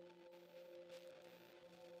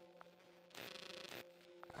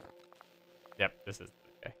 Yep, this is the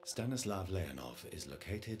dead guy. Stanislav Leonov is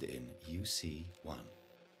located in UC1.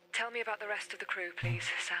 Tell me about the rest of the crew, please,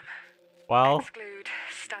 Sam. Well, Exclude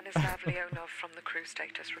Stanislav Leonov from the crew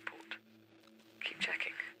status report. Keep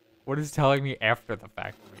checking. what is telling me after the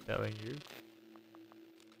fact? I'm telling you.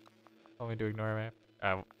 Only to ignore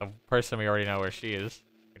map. The person we already know where she is.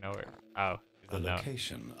 We know where. Oh, she's The unknown.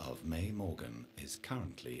 location of May Morgan is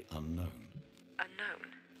currently unknown. Unknown?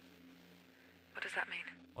 What does that mean?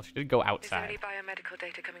 Well, she did go Is there outside. any biomedical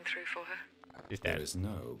data coming through for her? She's There dead. is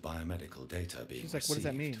no biomedical data being She's like, what does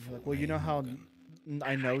that mean? received You're like, for well, you May know how Morgan.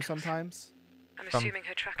 I know sometimes. I'm From assuming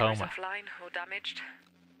her tracker is coma. offline or damaged.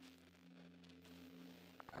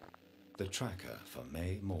 The tracker for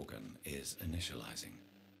May Morgan is initializing.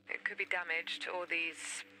 It could be damaged, or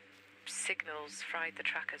these signals fried the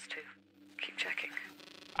trackers too. Keep checking.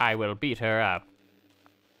 I will beat her up.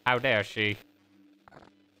 How dare she?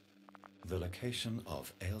 The location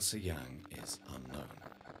of Ailsa Yang is unknown.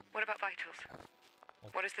 What about vitals?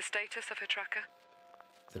 What is the status of her tracker?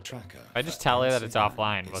 The tracker. If I just for tell her that Ailsa it's Yang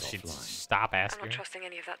offline, is will she offline. stop I'm asking? not trusting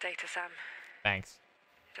any of that data, Sam. Thanks.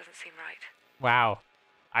 It doesn't seem right. Wow.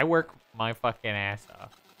 I work my fucking ass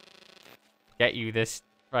off. Get you this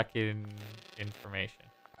fucking information.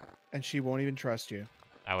 And she won't even trust you.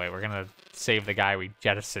 Oh wait, we're gonna save the guy we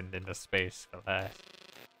jettisoned into space for that.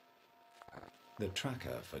 The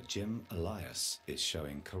tracker for Jim Elias is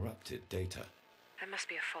showing corrupted data. There must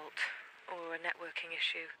be a fault, or a networking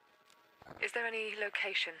issue. Is there any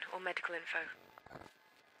location or medical info?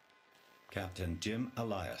 Captain Jim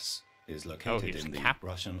Elias is located he's in the Cap-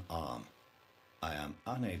 Russian arm. I am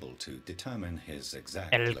unable to determine his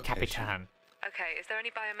exact El location. Capitan. Okay, is there any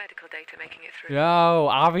biomedical data making it through? No,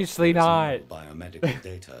 obviously There is not. no biomedical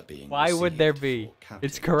data being Why would there received be? for Captain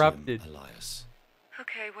It's corrupted. Jim Elias.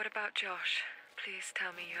 Okay, what about Josh? Please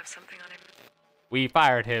tell me you have something on him. We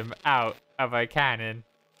fired him out of a cannon.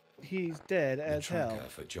 He's dead The as hell. tracker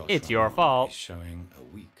for Josh It's your Ramon fault. is showing a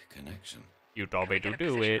weak connection. You told Can me we to get a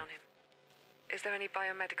do position it. on him? Is there any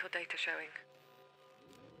biomedical data showing?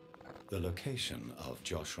 The location of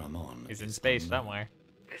Josh Ramon He's in is space unknown. somewhere.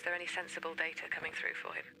 Is there any sensible data coming through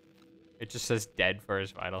for him? It just says dead for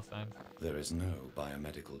his vital signs. There is no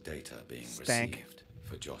biomedical data being Stank. received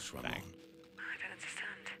for Josh Ramon. Stank. I don't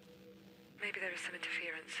understand. Maybe there is some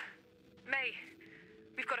interference. May,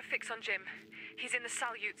 we've got a fix on Jim. He's in the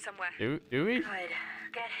Salyut somewhere. Do we? Good.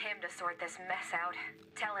 Get him to sort this mess out.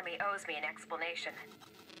 Tell him he owes me an explanation.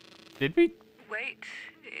 Did we? Wait,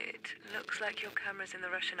 it looks like your camera's in the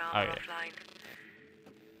Russian arm Oh, yeah. offline.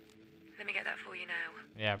 Let me get that for you now.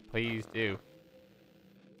 Yeah, please do.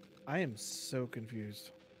 I am so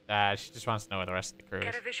confused. She just wants to know where the rest of the crew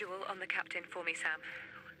Get is. a visual on the captain for me, Sam.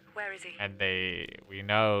 Where is he? And we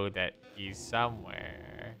know that he's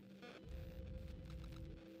somewhere.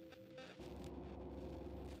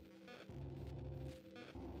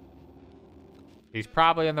 He's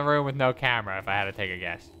probably in the room with no camera, if I had to take a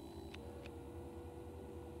guess.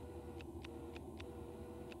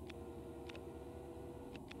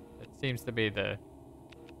 That seems to be the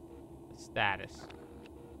status.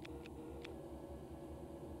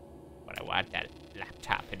 But I want that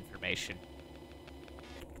laptop information.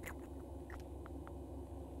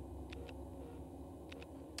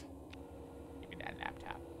 Give me that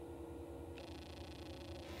laptop.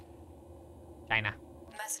 China.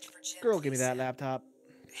 Message for Jim. Girl, give me please, that Sam. laptop.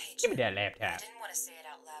 Hey, Give me Jim. that laptop. I didn't want to say it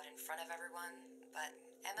out loud in front of everyone, but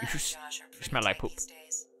Emma You and just- Josh are pretty smell like tight poop. these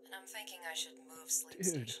days, and I'm thinking I should move Sleep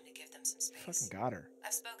Dude. Station to give them some space. Fucking got her.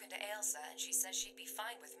 I've spoken to Ailsa, and she says she'd be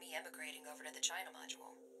fine with me emigrating over to the China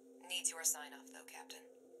module. Needs your sign-off, though, Captain.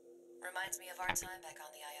 Reminds me of our time back on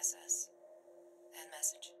the ISS. End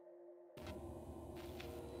message.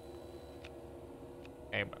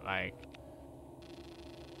 Okay, but like,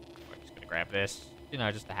 we're just gonna grab this, you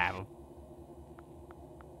know, just to have them.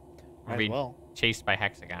 Might as Being well. chased by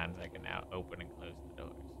hexagons, I can now open and close the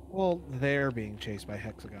doors. Well, they're being chased by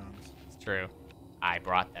hexagons. It's true. I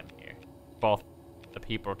brought them here. Both the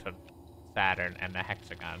people to Saturn and the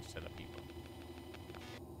hexagons to the people.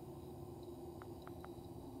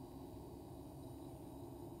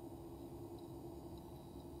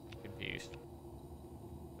 Confused.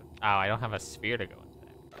 Oh, I don't have a sphere to go into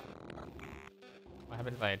that. What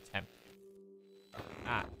happens if I attempt to?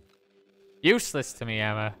 Ah. Useless to me,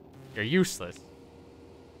 Emma. You're useless.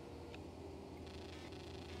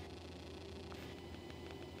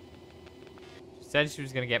 She said she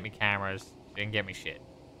was gonna get me cameras. She didn't get me shit.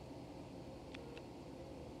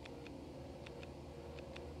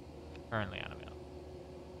 Currently unavailable.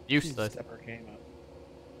 Useless. Step her game up.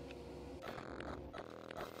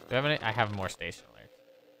 Do I have any? I have more station alerts.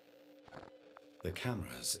 The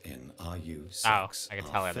cameras in RU6 Oh, I can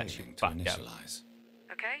tell are her that she failing to fucked up. initialize.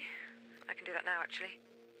 Okay, I can do that now, actually.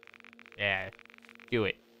 Yeah. Do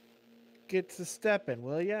it. get to stepping,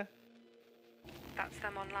 will ya? That's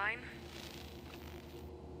them online.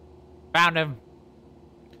 Found him.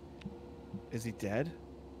 Is he dead?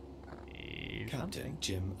 Captain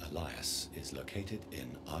Jim Elias is located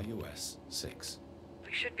in RUS 6.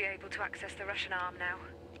 We should be able to access the Russian arm now.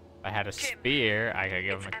 If I had a Jim, spear, I could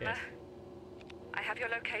give it's him a Emma. kiss. I have your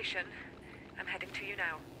location. I'm heading to you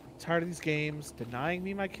now. Tired of these games denying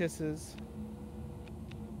me my kisses.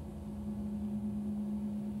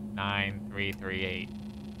 9338.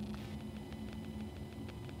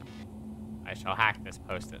 I shall hack this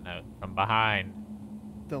post-it note from behind.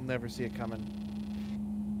 They'll never see it coming.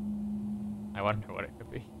 I wonder what it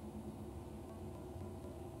could be.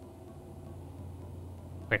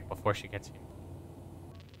 Quick, before she gets here.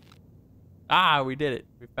 Ah, we did it.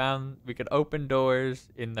 We found we could open doors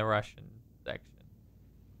in the Russian section.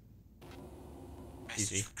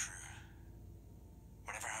 Message Easy. for crew.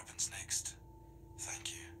 Whatever happens next,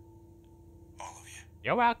 thank you. All of you.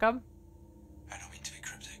 You're welcome. I don't mean to be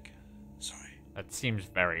cryptic. Sorry. That seems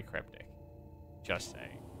very cryptic. Just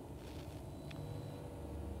saying.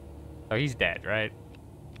 So he's dead, right?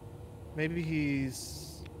 Maybe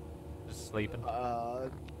he's Just sleeping.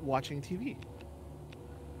 watching TV.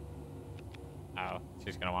 Oh,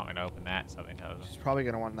 she's gonna want me to open that. Something tells She's her. probably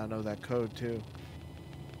gonna want to know that code too.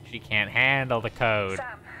 She can't handle the code.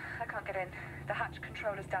 Sam, I can't get in. The hatch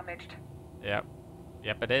controller's damaged. Yep.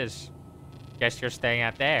 Yep, it is. Guess you're staying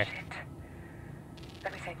out there. Shit.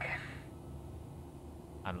 Let me think.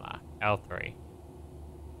 Unlock. L3.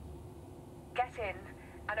 Get in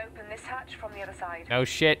and open this hatch from the other side. No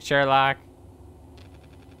shit, Sherlock.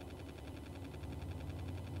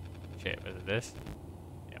 Shit, was it this?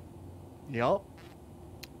 Yep. Yup.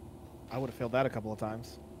 I would have failed that a couple of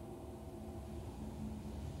times.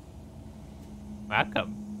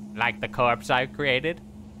 Welcome. Like the corpse I created?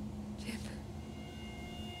 Jim.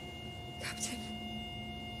 Captain.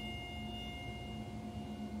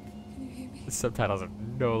 Can you hear me? The subtitles are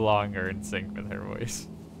no longer in sync with her voice.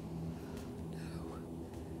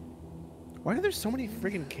 Why are there so many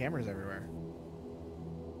friggin' cameras everywhere?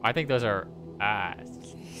 I think those are eyes.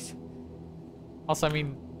 Please. Also, I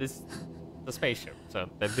mean, this the spaceship, so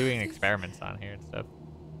they're doing experiments on here and stuff.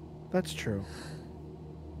 That's true.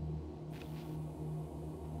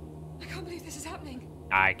 I can't believe this is happening.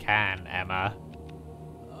 I can, Emma.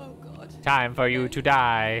 Oh, God. Time for you to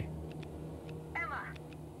die. Emma!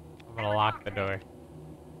 I'm gonna lock the door.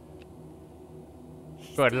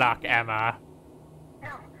 Good luck, Emma. No.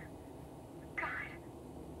 God.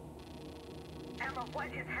 Emma, what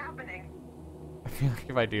is happening? I feel like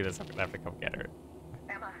if I do this, I'm gonna have to come get her.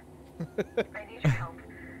 Emma, I need your help.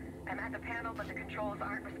 I'm at the panel, but the controls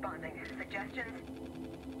aren't responding. Suggestions?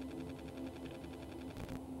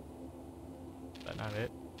 Is that not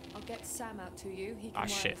it? I'll get Sam out to you. He can Ah,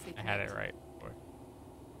 shit. wirelessly I had it connect. right before.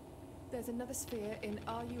 There's another sphere in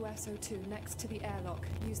RUSO2 next to the airlock.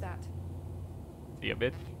 Use that. See ya,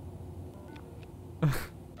 bitch.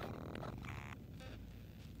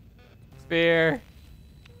 Sphere.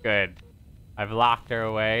 Good. I've locked her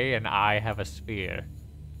away, and I have a sphere.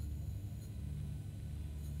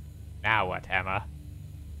 Now what, Emma?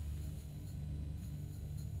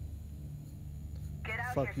 Get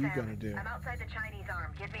out Fuck here, you Sam. gonna do? I'm outside the Chinese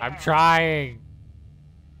arm. Give me a I'm hand. trying.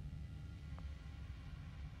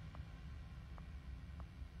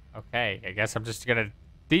 Okay, I guess I'm just gonna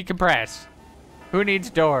decompress. Who needs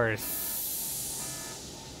doors?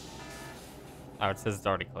 Oh, it says it's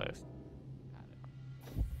already closed. Got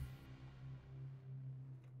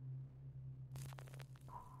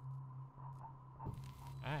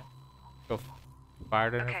it. Alright. Go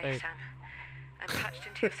fart in her Okay, face. Sam. I'm patched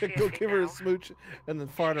into your sphere Go feed give her a now. smooch and then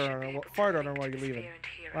You fart should on be her. able to Fart on her link while to you're the leaving. sphere and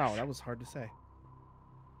hear Wow, us. that was hard to say.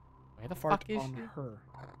 Where the Fart fuck is on she? her.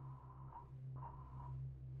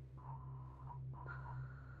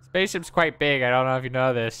 Spaceship's quite big. I don't know if you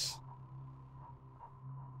know this.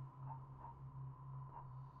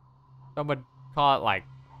 Some would call it like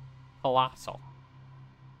colossal.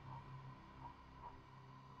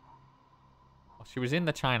 Well, she was in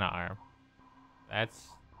the China arm. That's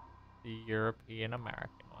the European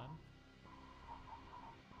American one.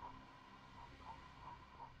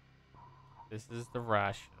 This is the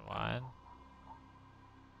Russian one.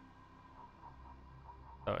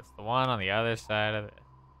 So it's the one on the other side of it.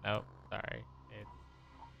 Nope, sorry. It's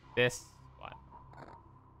this one.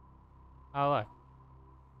 Oh, look.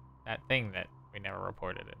 That thing that we never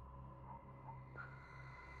reported it.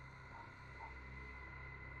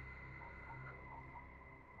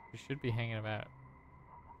 We should be hanging about.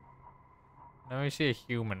 Let me see a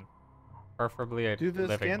human. Preferably a Do the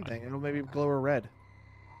living scan one. thing. It'll maybe glow her red.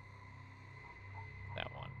 That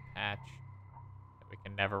one. hatch that we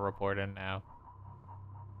can never report in now.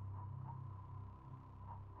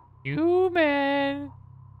 Human!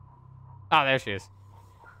 Oh, there she is.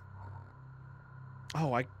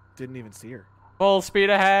 Oh, I didn't even see her. Full speed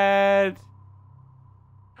ahead!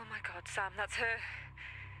 Oh my god, Sam, that's her.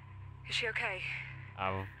 Is she okay?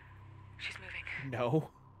 Oh. She's moving. No.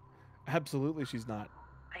 Absolutely she's not.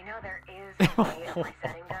 I know there is a way of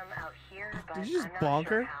resetting them out here, but Did you just I'm not bonk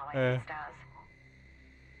sure her? how I used does.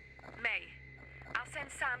 May, I'll send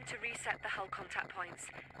Sam to reset the hull contact points.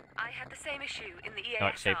 I had the same issue in the EASR. You know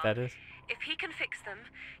what shape that is? If he can fix them,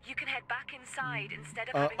 you can head back inside instead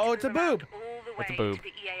of having oh, to it's a move around boob. all the It's a way boob. to the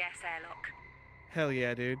EAS airlock. Hell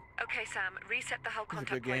yeah, dude. Okay, Sam, reset the hull This is a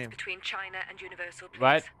contact good points game. between China and Universal, please.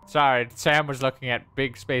 What? Sorry, Sam was looking at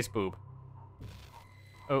big space boob.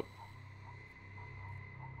 Oh.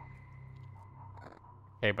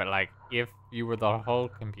 Okay, but like, if you were the whole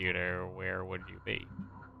computer, where would you be?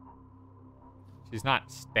 She's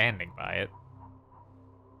not standing by it.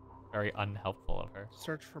 Very unhelpful of her.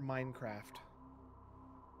 Search for Minecraft.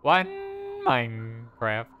 One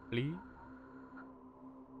Minecraft, please.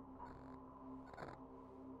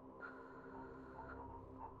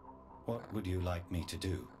 What would you like me to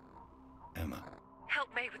do, Emma? Help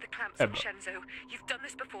May with the clamps on Shenzo. You've done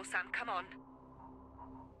this before, Sam. Come on.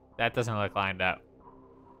 That doesn't look lined up.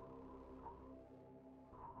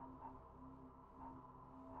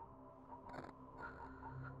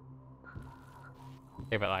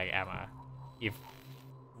 Okay, but like, Emma, if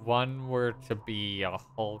one were to be a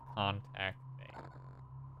whole contact thing,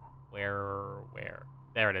 where?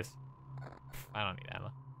 There it is. I don't need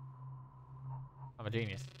Emma. I'm a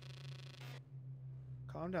genius.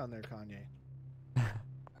 Calm down there, Kanye.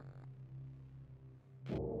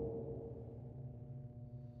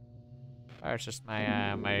 Oh, it's just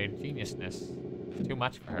my my geniusness. It's too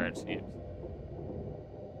much for her, it seems.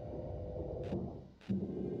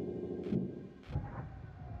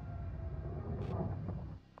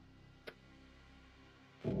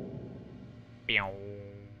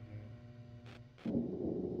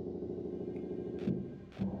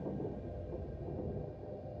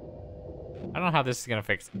 I don't know how this is gonna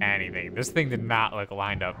fix anything. This thing did not look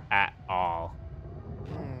lined up at all.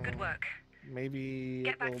 Good work. Maybe.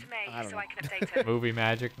 Get back it'll- to May I don't so know. I can update her. Movie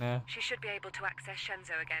magic now. She should be able to access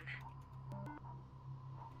Shenzo again.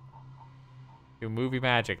 Do movie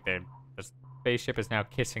magic. The spaceship is now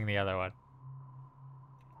kissing the other one.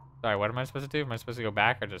 Sorry, what am I supposed to do? Am I supposed to go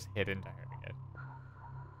back or just hit into her again?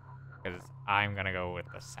 Because I'm gonna go with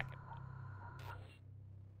the second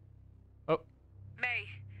one. Oh, May,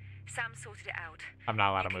 Sam sorted it out. I'm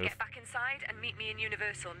not allowed You to can move. get back inside and meet me in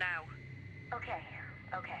Universal now. Okay,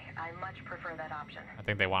 I much prefer that option. I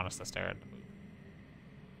think they want us to stare at the movie.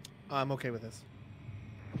 I'm okay with this.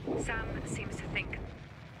 Sam seems to think.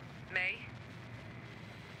 May?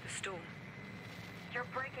 The storm. You're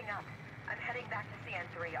breaking up. I'm heading back to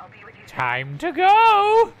CN3. I'll be with you soon. Time to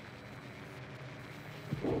go!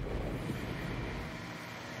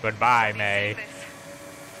 Goodbye, Let me May. see this.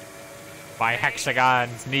 My May,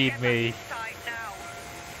 hexagons need get me. back inside now.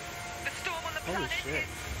 The storm on the Holy planet shit. is...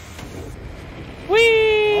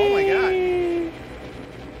 Whee! Oh my god.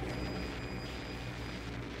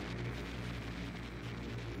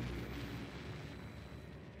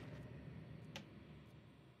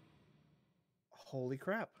 Holy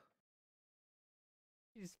crap.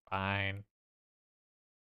 He's fine.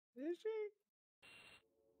 Is she?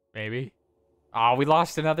 Maybe. Oh, we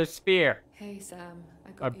lost another spear. Hey, Sam.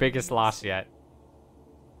 I got Our you biggest a loss message. yet.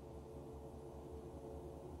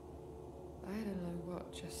 I don't know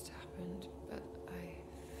what just happened, but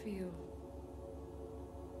I feel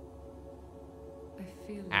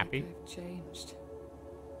Happy? like I've changed.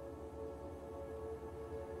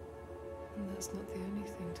 And that's not the only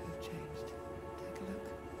thing to have changed. Take a look.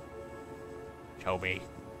 Show me.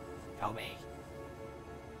 Show me.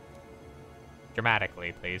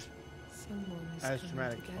 Dramatically, please. Someone is As coming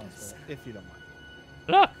dramatic to as get us. possible, if you don't mind.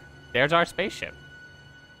 Look! There's our spaceship.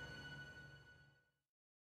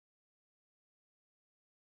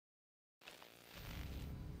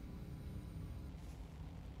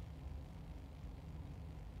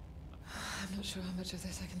 I'm not sure how much of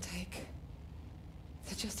this I can take.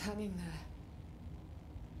 They're just hanging there.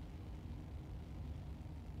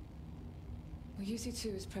 Well,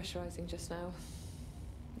 UC2 is pressurizing just now.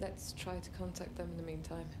 Let's try to contact them in the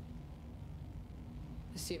meantime.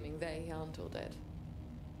 Assuming they aren't all dead.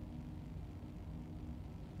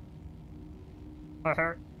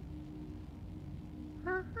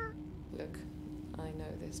 Look, I know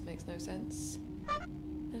this makes no sense.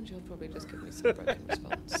 And you'll probably just give me some broken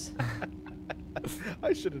response.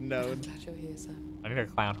 I should have known. Glad you're here, Sam. I need a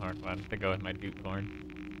clown horn one to go with my Duke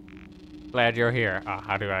horn. Glad you're here. Oh,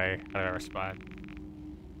 how do I respond?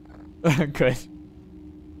 Good.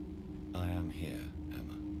 I am here,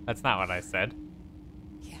 Emma. That's not what I said.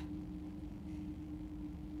 Yeah.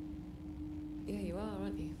 Yeah, you are,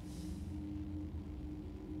 aren't you?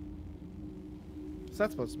 What's that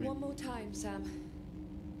supposed to mean? One more time, Sam.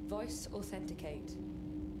 Voice authenticate.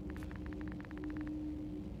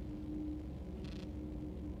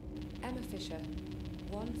 Emma Fisher,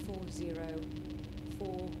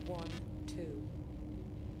 140412.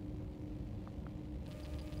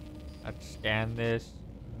 Let's scan this.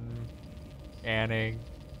 Scanning.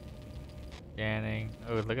 Scanning.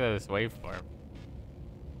 Oh, look at this waveform.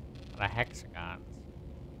 The hexagons.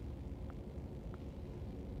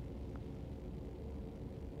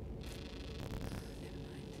 Never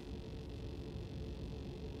mind.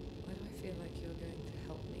 Why do I feel like you're going to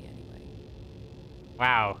help me anyway?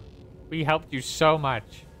 Wow. We helped you so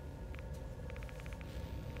much.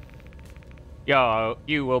 Yo,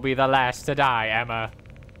 you will be the last to die, Emma.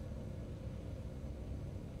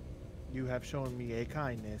 You have shown me a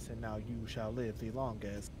kindness, and now you shall live the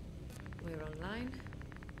longest. We're online.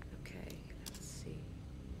 Okay, let's see.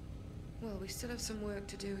 Well, we still have some work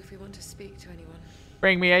to do if we want to speak to anyone.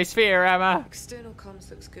 Bring me a sphere, Emma. External comms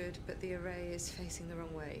looks good, but the array is facing the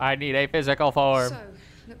wrong way. I need a physical form. So,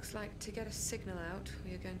 looks like to get a signal out,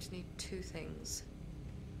 we are going to need two things.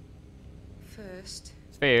 First,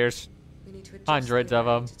 Spheres. we need to adjust Hundreds the of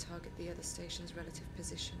array them. to target the other station's relative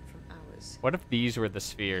position from ours. What if these were the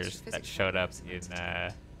spheres that showed up in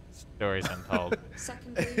Stories Untold?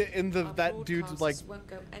 Secondly, In the our that dude's like broadcasts won't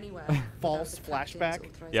go anywhere false without the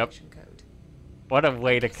plugged-in's flashback. Yep. authorization code. What a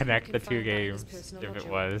way to guessing we connect can the two find that in his games, personal if it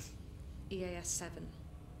module. was. EAS 7.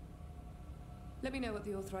 Let me know what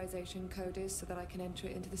the authorization code is so that I can enter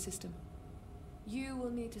it into the system. You will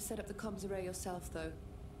need to set up the comms array yourself, though.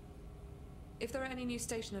 If there are any new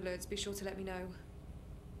station alerts, be sure to let me know.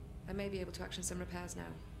 I may be able to action some repairs now.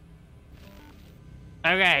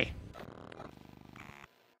 Okay.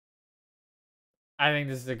 I think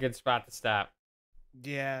this is a good spot to stop.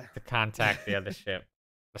 Yeah. To contact the other ship.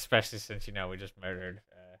 Especially since, you know, we just murdered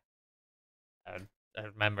a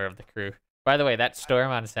member of the crew. By the way, that storm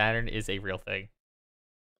on Saturn is a real thing.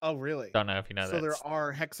 Oh, really? Don't know if you know that. So there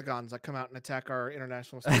are hexagons that come out and attack our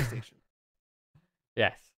International Space Station.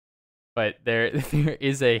 Yes. But there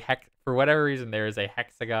is a for whatever reason, there is a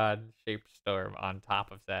hexagon-shaped storm on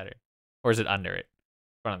top of Saturn. Or is it under it?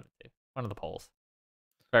 One of the two. One of the poles.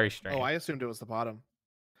 Very strange. Oh, I assumed it was the bottom.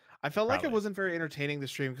 I felt like it Probably. wasn't very entertaining, the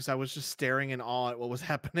stream, because I was just staring in awe at what was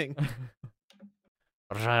happening.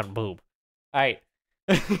 Boob. Alright.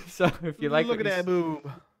 So if you like Look what at that boob.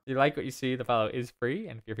 if you like what you see, the follow is free,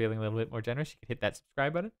 and if you're feeling a little bit more generous, you can hit that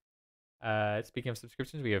subscribe button. Speaking of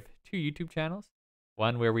subscriptions, we have 2 YouTube channels.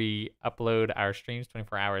 One where we upload our streams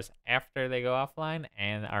 24 hours after they go offline,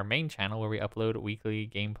 and our main channel where we upload weekly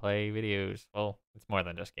gameplay videos. Well, it's more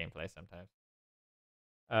than just gameplay sometimes.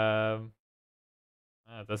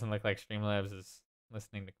 It doesn't look like Streamlabs is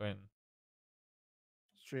listening to Quentin.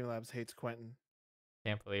 Streamlabs hates Quentin.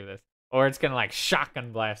 Can't believe this. Or it's gonna like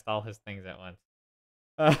shotgun blast all his things at once.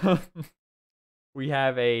 We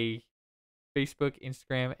have a Facebook,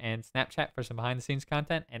 Instagram, and Snapchat for some behind-the-scenes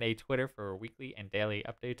content, and a Twitter for weekly and daily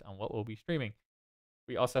updates on what we'll be streaming.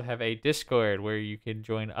 We also have a Discord where you can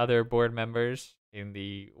join other board members in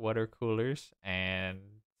the water coolers and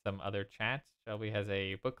some other chats. Shelby has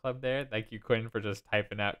a book club there. Thank you, Quinn, for just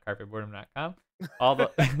typing out carpetboredom.com. All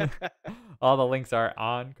the all the links are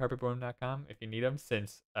on carpetboredom.com if you need them,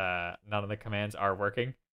 since none of the commands are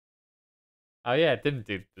working. Oh yeah, it didn't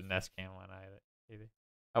do the Nest Cam one either.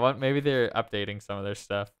 Maybe they're updating some of their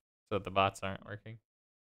stuff so that the bots aren't working.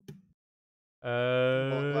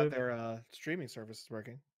 Well, I'm glad their streaming service is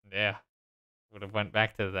working. Yeah. Would have went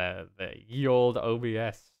back to the ye old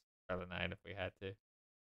OBS for the night if we had to.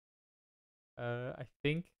 I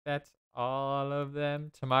think that's all of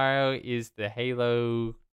them. Tomorrow is the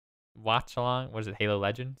Halo watch along. What is it? Halo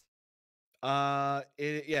Legends?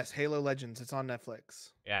 Yes, Halo Legends. It's on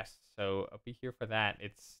Netflix. Yes. So I'll be here for that.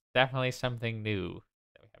 It's definitely something new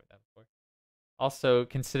that we haven't done before. Also,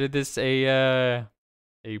 consider this a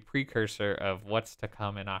precursor of what's to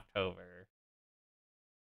come in October,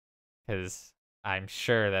 because I'm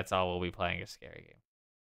sure that's all we'll be playing, a scary game.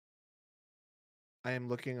 I am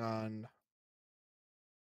looking on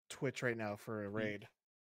Twitch right now for a raid.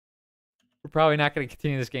 We're probably not going to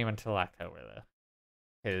continue this game until October, though,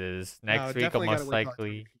 because next week will definitely gotta most wait till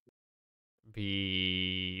likely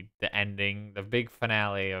be the ending, the big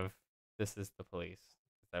finale of This Is the Police.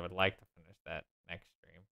 I would like to finish that next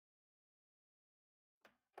stream.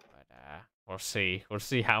 We'll see. We'll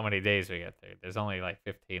see how many days we get through. There's only like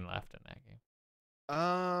 15 left in that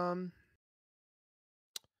game.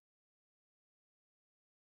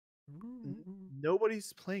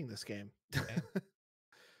 Nobody's playing this game. Okay. Is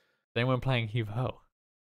anyone playing Heave Ho?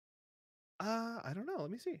 I don't know.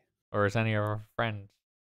 Let me see. Or is any of our friends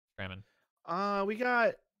streaming? We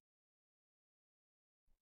got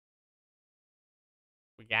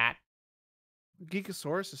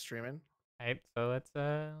Geekosaurus is streaming. Right, so let's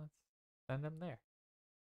send them there.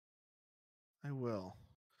 I will.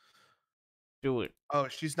 Do it. Oh,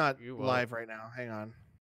 she's not You will. live right now. Hang on.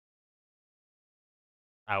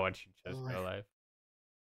 I want you to just go live.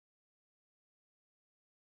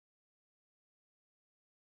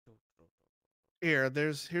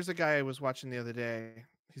 Here's a guy I was watching the other day.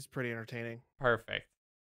 He's pretty entertaining. Perfect.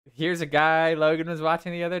 Here's a guy Logan was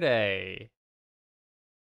watching the other day.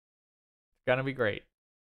 It's gonna be great.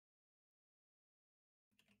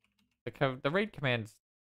 The raid command's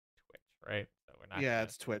Twitch, right? So we're not. Yeah,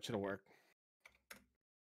 it's Twitch. It'll work.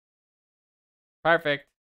 Perfect.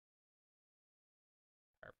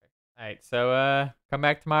 Perfect. All right, so come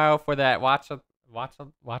back tomorrow for that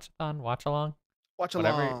watch-a-thon, watch-along.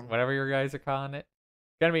 Whatever your guys are calling it.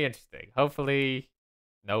 It's gonna be interesting. Hopefully,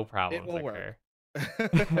 no problems It will work.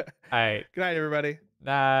 occur. All right. Good night, everybody.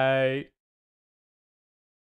 Night.